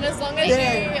and as long as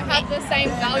you have the same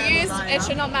values, it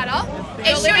should not matter. It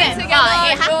You're living shouldn't, together,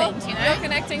 but it happens, you know? You're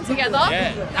connecting together.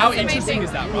 Yeah. That's How amazing. interesting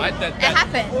is that, right? That it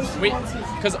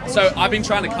happens. So I've been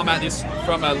trying to come at this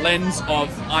from a lens of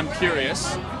I'm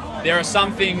curious. There are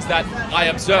some things that I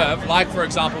observe, like for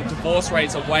example, divorce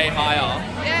rates are way higher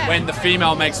when the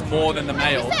female makes more than the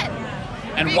male. 100%.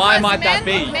 And Because why might that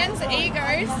be? Men's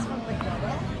egos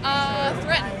are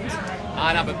threatened.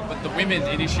 I know, but the women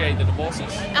initiate the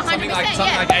divorces. 100%, Something like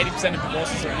 80% of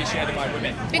divorces are initiated by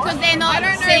women. Because they're not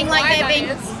seeing like they're being,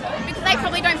 because they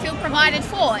probably don't feel provided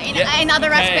for in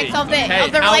other aspects of the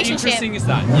relationship. How interesting is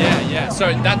that? Yeah.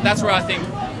 So that's where I think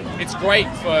it's great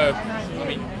for.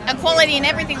 Equality and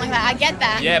everything like that. I get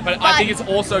that. Yeah, but I think it's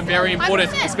also very important,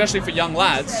 100%. especially for young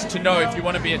lads, to know if you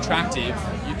want to be attractive,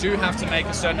 you do have to make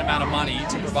a certain amount of money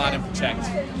to provide and protect.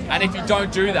 And if you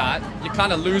don't do that, you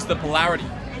kind of lose the polarity.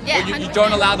 Yeah, Or you 100%.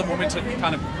 don't allow the woman to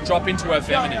kind of drop into her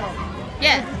feminine.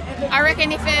 Yeah, I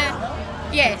reckon if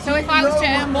so if I was to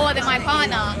earn more than my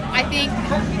partner,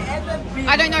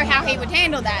 I don't know how he would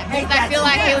handle that, because I feel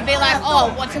like he would be like,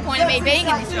 oh, what's the point of me being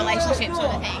in this relationship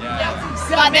sort of thing.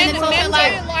 But then it's also men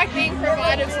like, don't like being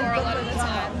provided for a lot of the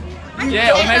time.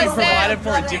 Yeah, or maybe provided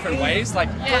for in different ways, like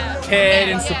cared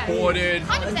and supported.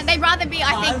 100%, they'd rather be,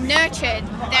 I think, nurtured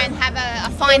than have a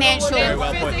financial, Very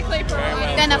well put.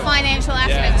 than a financial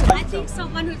aspect. I think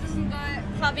someone who doesn't go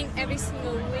clubbing every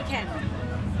single weekend.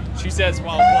 She says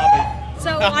while clubbing.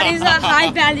 So what is a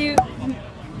high value?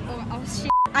 Oh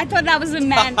shit! I thought that was a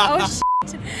man. Oh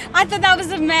shit! I thought that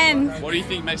was a man. What do you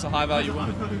think makes a high value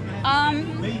woman?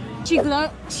 She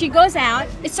goes out.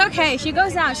 It's okay. She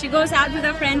goes out. She goes out with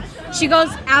her friend. She goes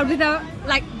out with her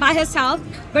by herself,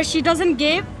 but she doesn't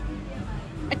give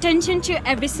attention to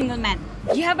every single man.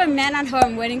 You have a man at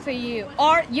home waiting for you,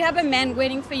 or you have a man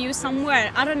waiting for you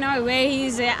somewhere. I don't know where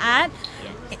he's at.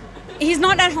 He's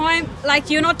not at home, like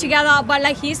you're not together, but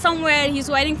like he's somewhere, he's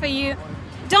waiting for you.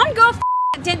 Don't go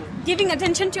giving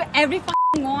attention to every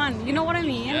one. You know what I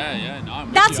mean? Yeah, no. I'm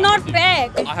with That's you, I'm not with you.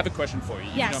 fair. I have a question for you.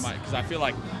 Yes. Because I feel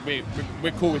like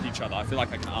we're cool with each other. I feel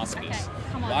like I can ask this.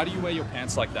 come on. Why do you wear your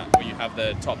pants like that, where you have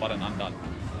the top button undone?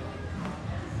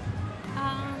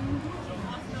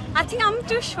 I think I'm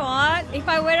too short. If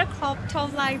I wear a crop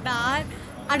top like that,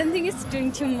 I don't think it's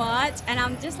doing too much. And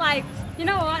I'm just like, you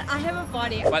know what? I have a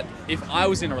body. But if I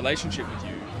was in a relationship with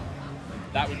you,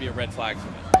 that would be a red flag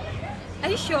for me. Are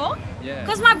you sure? Yeah.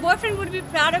 Because my boyfriend would be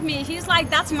proud of me. He's like,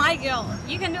 that's my girl.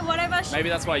 You can do whatever. Maybe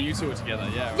that's why you two are together.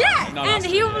 Yeah. Yeah, Not and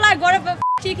us. he would be like, whatever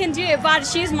she can do, but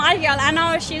she's my girl. I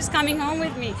know she's coming home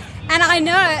with me, and I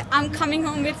know I'm coming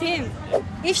home with him.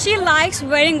 If she likes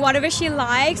wearing whatever she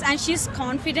likes and she's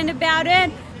confident about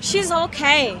it, she's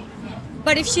okay.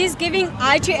 But if she's giving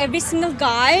eye to every single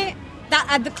guy that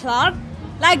at the club,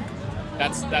 like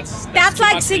That's too like much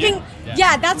for you? seeking.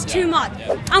 Yeah, that's too much.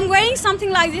 Yeah. I'm wearing something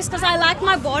like this because I like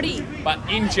my body. But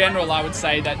in general, I would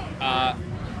say that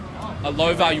a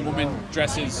low-value woman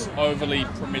dresses overly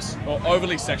or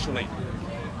overly sexually.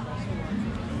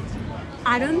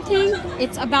 I don't think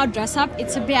it's about dress up.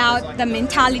 It's about the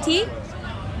mentality.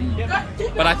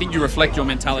 But I think you reflect your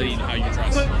mentality in how you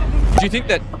dress. Do you think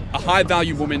that a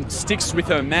high-value woman sticks with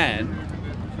her man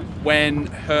when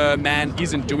her man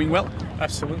isn't doing well?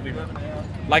 Absolutely.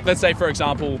 Like, let's say, for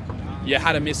example, you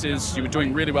had a missus, you were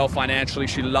doing really well financially,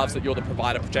 she loves that you're the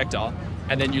provider protector,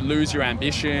 and then you lose your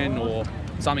ambition or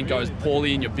something goes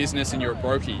poorly in your business and you're a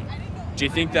brokey. Do you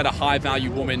think that a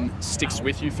high-value woman sticks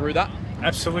with you through that?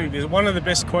 Absolutely. One of the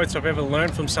best quotes I've ever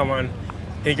learned from someone,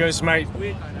 he goes, mate,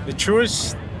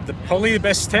 probably the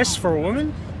best test for a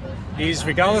woman is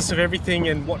regardless of everything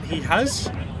and what he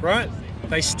has, right?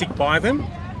 They stick by them.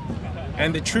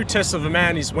 And the true test of a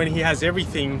man is when he has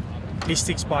everything, he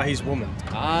sticks by his woman.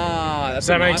 Ah, that's Does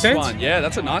that a make nice sense? one. Yeah,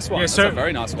 that's a nice one. Yeah, That's so a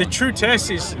very nice one. the true test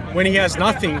is when he has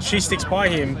nothing, she sticks by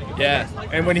him. Yeah.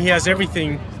 And when he has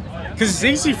everything, because it's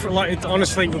easy for, like, it's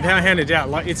honestly, with how handed out,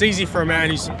 like, it's easy for a man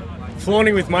who's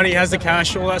flaunting with money, has the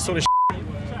cash, all that sort of shit.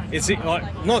 It's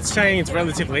like, not saying it's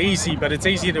relatively easy, but it's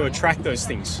easier to attract those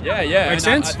things. Yeah. Make and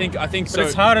sense? I think but so.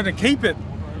 it's harder to keep it.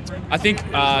 I think,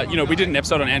 we did an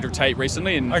episode on Andrew Tate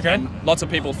recently, and lots of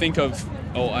people think of,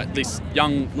 or at least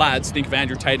young lads think of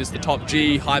Andrew Tate as the top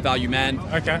G, high-value man.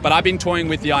 Okay. But I've been toying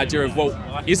with the idea of,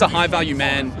 well, is a high-value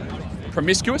man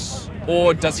promiscuous,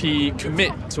 or does he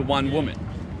commit to one woman?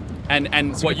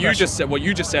 And what you just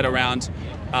said around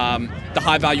the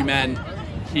high-value man,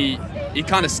 he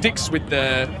kind of sticks with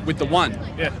the one.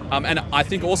 Yeah. And I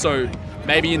think also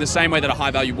maybe in the same way that a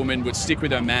high value woman would stick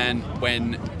with her man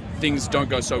when things don't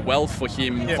go so well for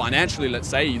him financially, let's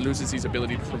say, he loses his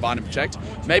ability to provide and protect.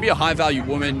 Maybe a high value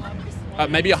woman,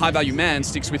 maybe a high value man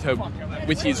sticks with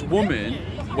his woman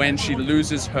when she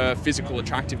loses her physical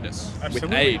attractiveness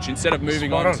with age, instead of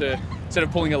moving instead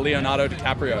of pulling a Leonardo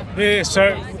DiCaprio. Yeah,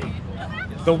 so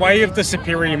The Way of the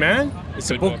Superior Man,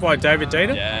 it's a book by David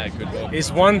Dieter. Yeah, good book.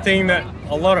 It's one thing that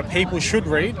a lot of people should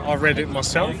read. I've read it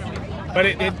myself. But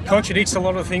it contradicts a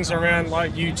lot of things around,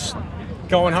 like, you just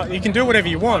go and you can do whatever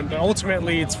you want, but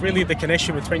ultimately it's really the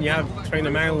connection between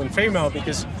the male and female,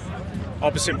 because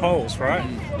opposite poles, right?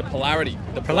 The polarity.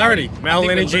 Male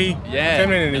energy,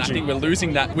 feminine energy. And I think we're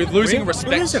losing that. We're losing a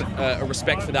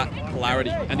respect for that polarity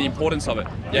and the importance of it.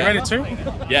 Yeah. You read it too?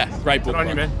 Yeah, great book. Good on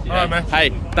you, man. Yeah. All right, man. Hey,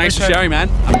 thanks for sharing, man.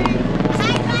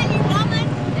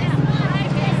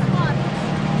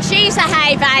 She's a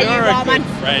high value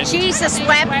woman. She's a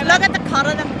sweat. Look at the cut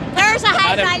of them. There's a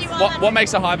high value woman. What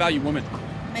makes a high value woman?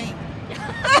 Me.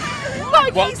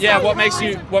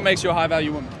 What makes you a high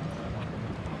value woman?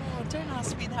 Oh, don't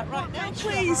ask me that right now,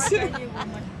 please.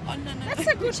 Oh, no. That's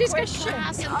a good She's got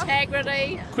class,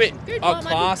 integrity.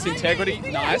 Class, integrity.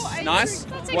 Nice.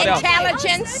 What else?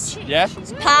 Intelligence. Yeah.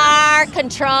 Power,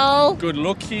 control. Good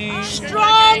looking.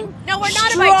 Strong. No, we're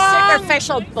not about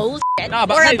superficial bullshit. No,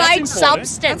 but we're hey, that's about important.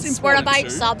 substance. That's We're important about too.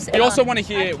 substance. You also want to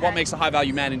hear what makes a high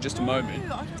value man in just a moment.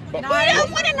 No, I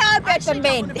don't want to know about the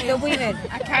men, the women.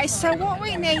 Okay, so what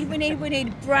we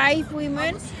need brave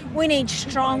women. We need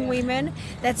strong women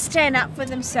that stand up for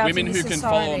themselves. Women in who society. can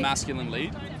follow a masculine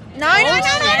lead. No.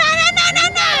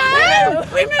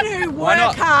 Women who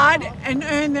work hard and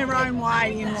earn their own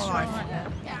way in life.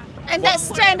 And that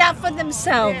stand up for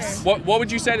themselves. What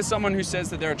would you say to someone who says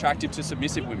that they're attractive to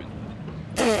submissive women?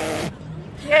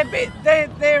 Yeah, but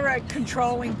they're a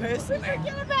controlling person.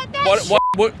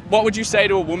 What would you say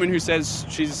to a woman who says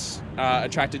she's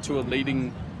attracted to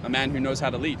a man who knows how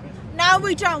to lead? No,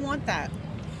 we don't want that.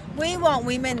 We want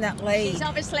women that lead.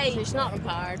 She's not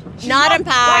empowered. Not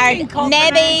empowered.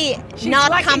 Maybe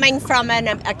not lacking- coming from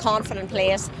a confident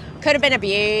place. Could have been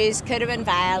abused, could have been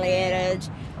violated,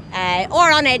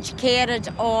 or uneducated,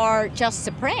 or just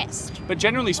suppressed. But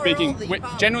generally speaking,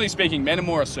 men are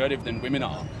more assertive than women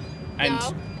are. And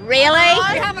Really?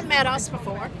 You haven't met us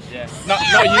before. yeah, not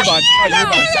you, bud.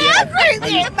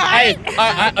 Hey,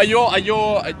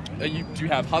 do you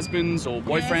have husbands or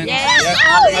boyfriends? Yes.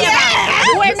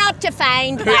 We're not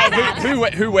defined by that.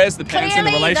 Who wears the pants in the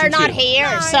Clearly, relationship? they're not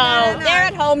here, so they're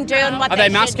at home doing what Are they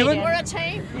they masculine? should be doing. We're a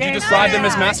team. Would you describe them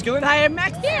as masculine? They are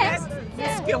masculine.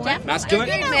 Yes. Masculine?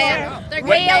 They're good men. They're good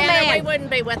Real men, men. and we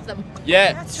wouldn't be with them.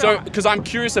 Yeah. So, because I'm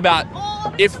curious about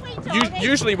if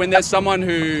usually when there's someone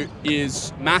who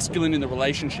is masculine in the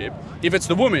relationship, if it's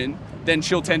the woman, then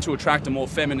she'll tend to attract a more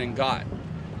feminine guy.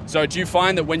 So, do you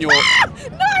find that when you're No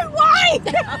way!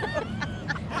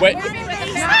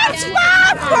 That's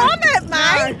far from it,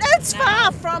 mate. That's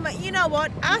far from it. You know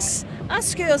what? Us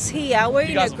girls here, we're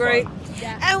in a group,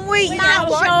 and we, you know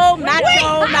what?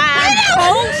 Macho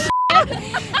man.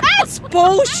 That's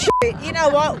bullshit. You know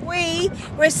what? We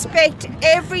respect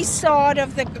every side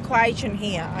of the equation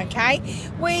here. Okay?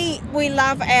 We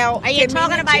love our. Are you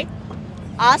talking community. about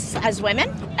us as women?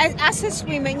 Us as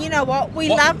women, you know what? We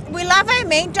love our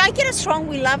men. Don't get us wrong.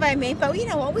 We love our men, but you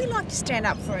know what? We like to stand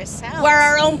up for ourselves. We're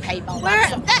our own people.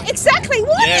 Exactly.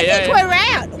 What do you think we're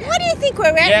out? What do you think we're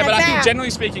out? Yeah, and but I think about? generally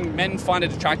speaking, men find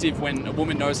it attractive when a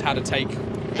woman knows how to take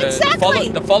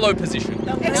the follow position.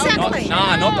 Exactly.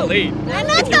 Not the lead.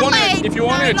 If you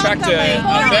want to attract a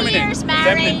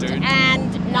feminine dude.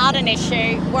 And not an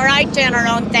issue. We're out doing our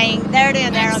own thing. They're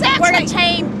doing their own thing. We're a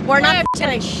team. We're not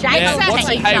going to shite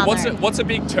Yeah, what's a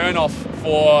big turn off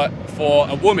for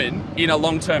a woman in a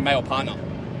long-term male partner?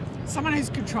 Someone who's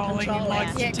controlling and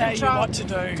likes to tell you what to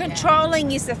do.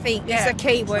 Controlling is the thing. Is a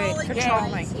key word.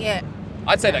 Controlling. Yeah.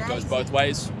 I'd say that goes both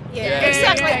ways. Yeah.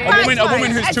 Exactly. A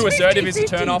woman who's too assertive is a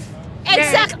turn off.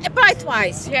 Exactly. Both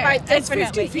ways. Yeah. Both,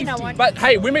 definitely. You know what? But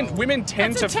hey, women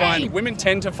tend to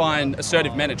find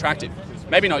assertive men attractive.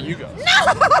 Maybe not you girls.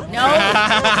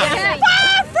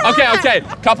 Okay.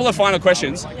 Couple of final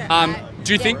questions.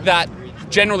 Do you think that,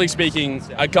 generally speaking,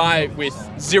 a guy with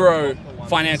zero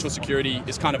financial security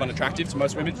is kind of unattractive to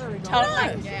most women?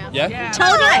 Totally. Yeah?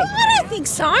 Totally. I don't think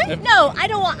so. No, I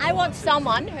don't want. I want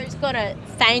someone who's going to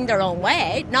find their own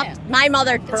way. My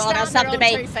mother brought us up to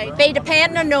be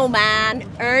dependent on no man,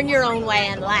 earn your own way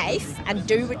in life, and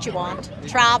do what you want.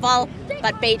 Travel,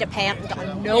 but be dependent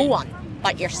on no one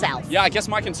but yourself. Yeah, I guess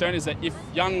my concern is that if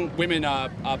young women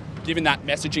are given that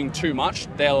messaging too much,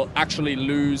 they'll actually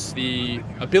lose the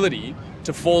ability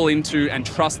to fall into and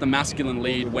trust the masculine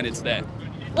lead when it's there.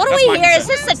 What do That's we my hear? Is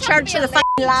concern. this the Church of the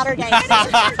fucking Latter-day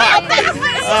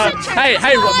Saints? Hey,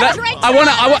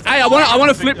 I want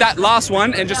to flip that last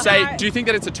one and just say, do you think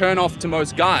that it's a turn off to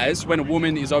most guys when a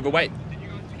woman is overweight?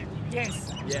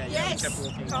 Yes. Yes.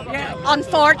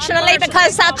 Unfortunately,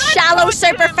 because that's shallow,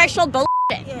 superficial bullshit.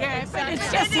 Yeah, but it's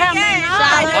just how men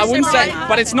I wouldn't say,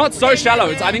 but it's not so shallow.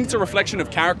 I think it's a reflection of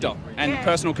character and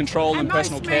personal control and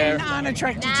personal most care. men aren't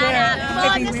attracted to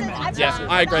heavy women. Yeah,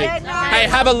 I agree. Hey,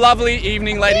 have a lovely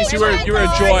evening, ladies. You were a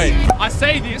joy. I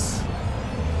say this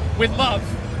with love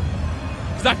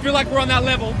because I feel like we're on that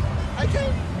level.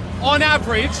 Okay. On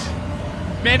average,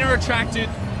 men are attracted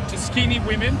to skinny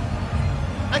women.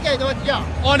 Okay,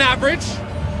 yeah. On average,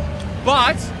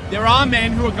 but there are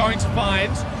men who are going to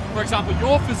find, for example,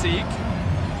 your physique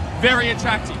very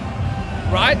attractive,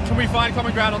 right? Can we find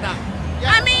common ground on that?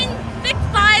 I mean, thick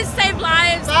thighs save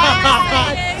lives.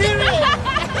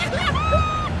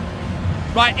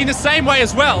 Right, in the same way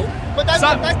as well. But that's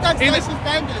some- not in the- social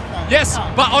standards, though. Yes,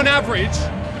 but on average,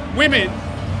 women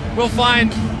will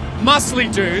find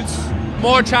muscly dudes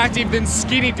more attractive than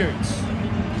skinny dudes.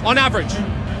 On average.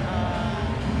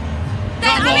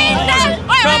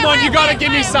 Come on, you gotta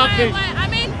give me something. I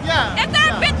mean, if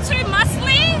they're a bit too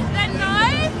muscly, then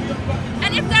no.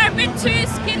 And if they're a bit too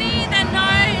skinny, then no.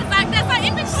 It's like there's like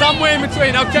in between. Somewhere in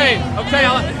between. Okay.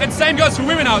 And same goes for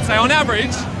women, I would say. On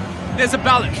average, there's a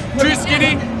balance. Too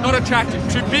skinny, not attractive.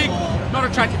 Too big, not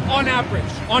attractive. On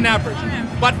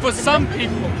average. But for some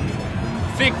people,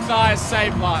 thick thighs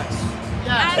save lives.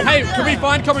 Hey, can we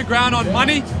find common ground on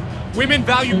money? Women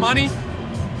value money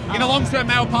in a long-term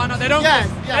male partner. They don't.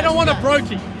 They don't want a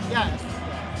brokey.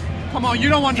 Come on, you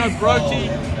don't want no brokey.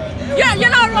 Yeah, you're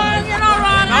not wrong. You're not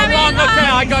wrong. I'm wrong. Okay,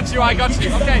 I got you.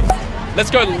 Okay.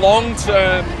 Let's go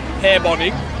long-term hair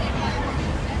bonding,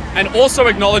 and also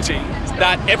acknowledging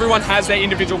that everyone has their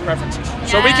individual preferences.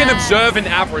 So we can observe an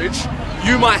average.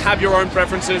 You might have your own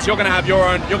preferences. You're gonna have your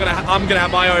own. I'm gonna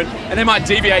have my own, and they might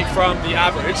deviate from the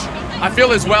average. I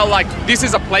feel as well like this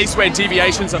is a place where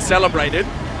deviations are celebrated.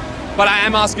 But I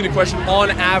am asking the question: on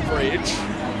average,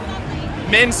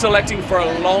 men selecting for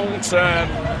a long-term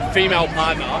female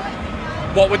partner,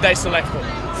 what would they select for?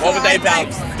 What would they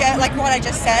value? Like what I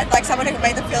just said, like someone who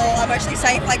made them feel emotionally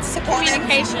safe, like support them.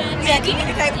 Communication. Yeah,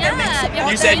 communicate with them and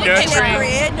support You said them in their nurturing.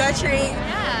 career, nurturing.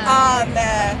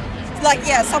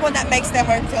 Someone that makes their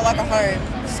home feel like a home.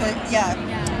 So yeah.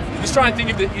 Just trying to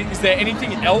think is there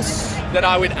anything else that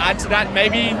I would add to that?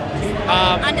 Maybe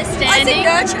Understanding. I think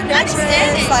nurturing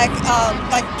is like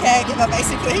caregiver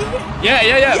basically.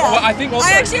 Yeah. Well, I think also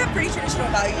I actually have pretty traditional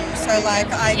values, so like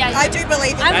I do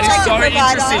believe in that is protecting so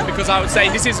provider. interesting because I would say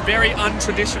this is very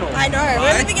untraditional. I know, right?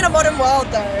 we're living in a modern world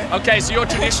though. Okay, so you're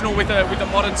traditional with a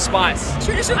modern spice.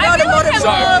 Traditional I feel like I'm So-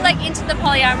 more like into the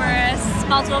polyamorous,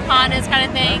 multiple partners kind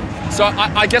of thing. So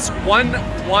I guess one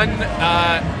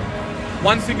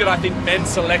thing that I think men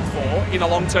select for in a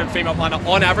long-term female partner,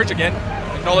 on average, again,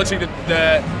 acknowledging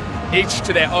the each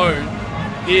to their own,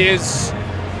 is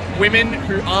women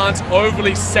who aren't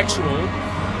overly sexual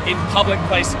in public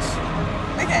places.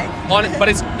 Okay.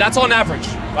 But that's on average,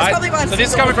 right? probably why I'm So this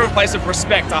is single. coming from a place of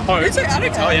respect, I hope. Me too, I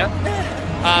don't tell you.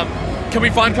 Can we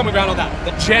find common ground on that?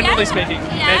 That generally speaking,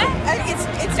 men- It's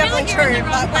I feel definitely like you're in true. the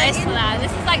wrong place for that.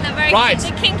 This is like the very Right. the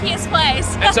kinkiest place.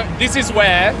 And so this is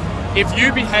where, if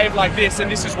you behave like this and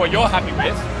this is what you're happy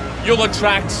with, you'll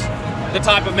attract the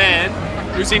type of man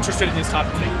who's interested in this type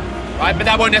of thing, right? But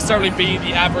that won't necessarily be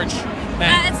the average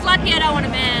man. It's lucky I don't want a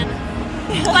man.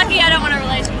 It's lucky I don't want a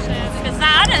relationship because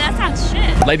that sounds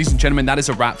shit. Ladies and gentlemen, that is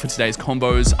a wrap for today's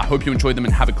combos. I hope you enjoyed them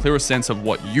and have a clearer sense of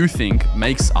what you think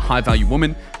makes a high-value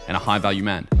woman and a high-value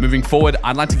man. Moving forward,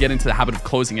 I'd like to get into the habit of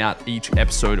closing out each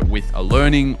episode with a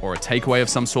learning or a takeaway of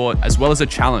some sort, as well as a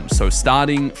challenge. So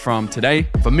starting from today,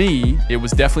 for me, it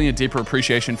was definitely a deeper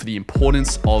appreciation for the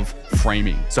importance of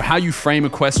framing. So how you frame a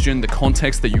question, the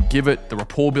context that you give it, the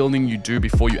rapport building you do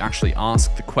before you actually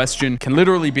ask the question can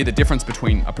literally be the difference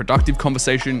between a productive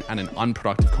conversation and an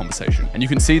unproductive conversation. And you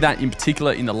can see that in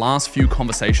particular in the last few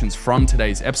conversations from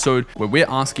today's episode, where we're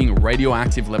asking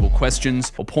radioactive level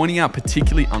questions or pointing out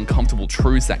particularly uncomfortable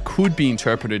truths that could be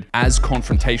interpreted as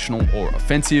confrontational or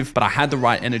offensive, but I had the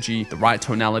right energy, the right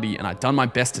tonality, and I'd done my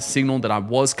best to signal that I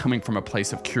was coming from a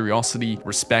place of curiosity,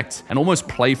 respect, and almost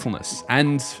playfulness.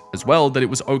 And as well, that it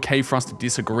was okay for us to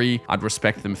disagree. I'd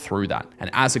respect them through that. And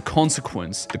as a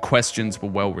consequence, the questions were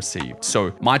well received.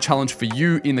 So my challenge for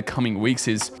you in the coming weeks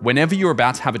is whenever you're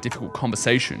about to have a difficult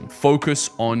conversation, focus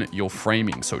on your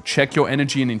framing. So check your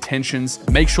energy and intentions,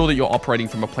 make sure that you're operating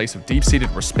from a place of deep-seated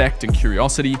respect and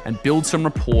curiosity, curiosity and build some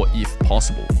rapport if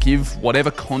possible. Give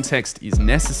whatever context is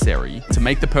necessary to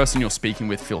make the person you're speaking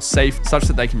with feel safe, such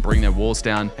that they can bring their walls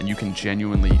down and you can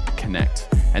genuinely connect.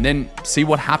 And then see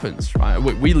what happens, right?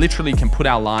 We literally can put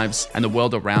our lives and the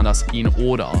world around us in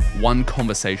order, one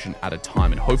conversation at a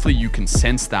time. And hopefully you can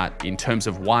sense that in terms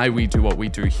of why we do what we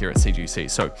do here at CGC.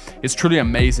 So it's truly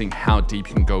amazing how deep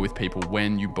you can go with people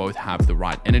when you both have the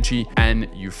right energy and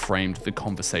you framed the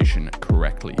conversation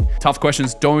correctly. Tough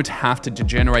questions don't have to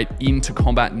degenerate into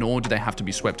combat, nor do they have to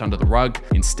be swept under the rug.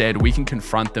 Instead, we can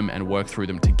confront them and work through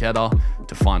them together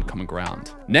to find common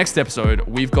ground. Next episode,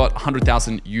 we've got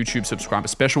 100,000 YouTube subscriber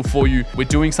special for you. We're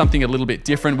doing something a little bit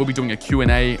different. We'll be doing a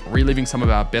Q&A, reliving some of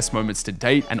our best moments to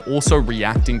date, and also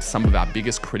reacting to some of our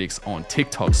biggest critics on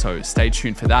TikTok. So stay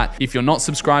tuned for that. If you're not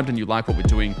subscribed and you like what we're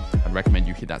doing, I'd recommend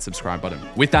you hit that subscribe button.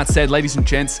 With that said, ladies and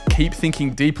gents, keep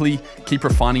thinking deeply, keep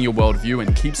refining your worldview,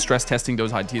 and keep stress testing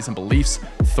those ideas and beliefs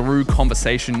through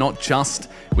conversation, not just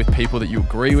with people that you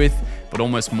agree with, but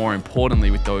almost more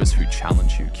importantly with those who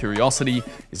challenge you. Curiosity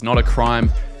is not a crime.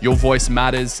 Your voice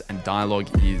matters, and dialogue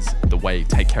is the way.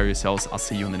 Take care of yourselves. I'll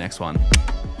see you in the next one.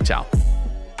 Ciao.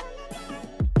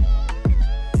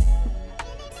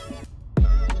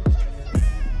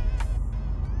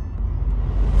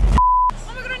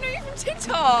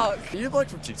 TikTok. Are you the bloke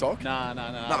from TikTok? Nah. No.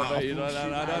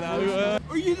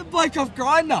 Are you the bloke off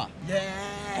Grindr?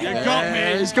 Yeah. You got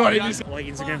me. He's got him. Like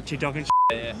Instagram, TikTok and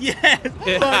Yeah. Yeah.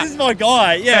 Bro, this is my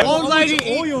guy. Yeah. Old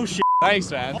lady. All your shit.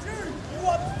 Thanks, man.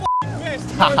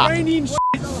 Iranian shit.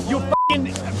 You're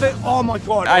fucking. Oh my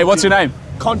god. Hey, what's your name?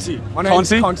 Conti. My name is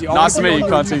Conti. Nice to meet you,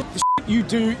 Conti. The shit you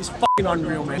do is fucking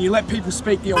unreal, man. You let people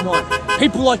speak your mind.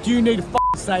 People like you need to fucking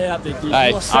stay out there, dude.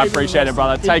 Hey, I appreciate it,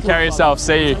 brother. Take care of yourself.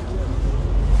 See you.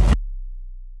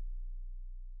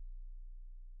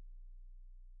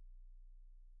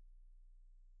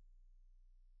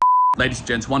 Ladies and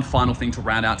gents, one final thing to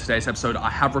round out today's episode. I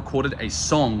have recorded a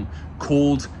song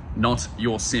called Not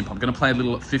Your Simp. I'm going to play a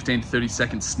little 15 to 30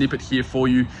 second snippet here for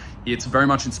you. It's very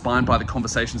much inspired by the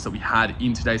conversations that we had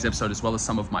in today's episode, as well as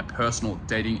some of my personal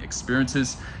dating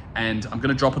experiences. And I'm going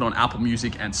to drop it on Apple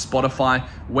Music and Spotify.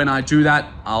 When I do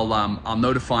that, I'll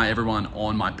notify everyone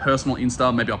on my personal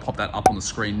Insta. Maybe I'll pop that up on the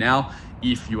screen now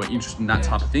if you are interested in that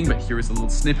type of thing. But here is a little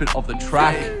snippet of the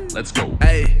track. Let's go.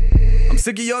 Hey, I'm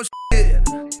sick of your shit,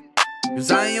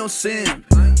 cause I ain't your simp.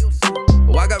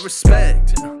 Oh, I got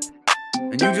respect,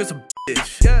 and you just a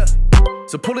bitch. Yeah.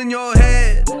 So pull in your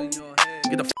head,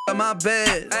 get the f out of my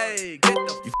bed. Hey, you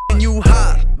f***ing you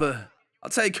hot, but I'll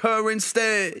take her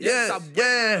instead. Yeah,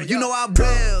 yeah, you know I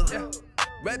will.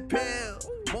 Red pill,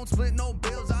 won't split no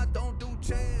bills.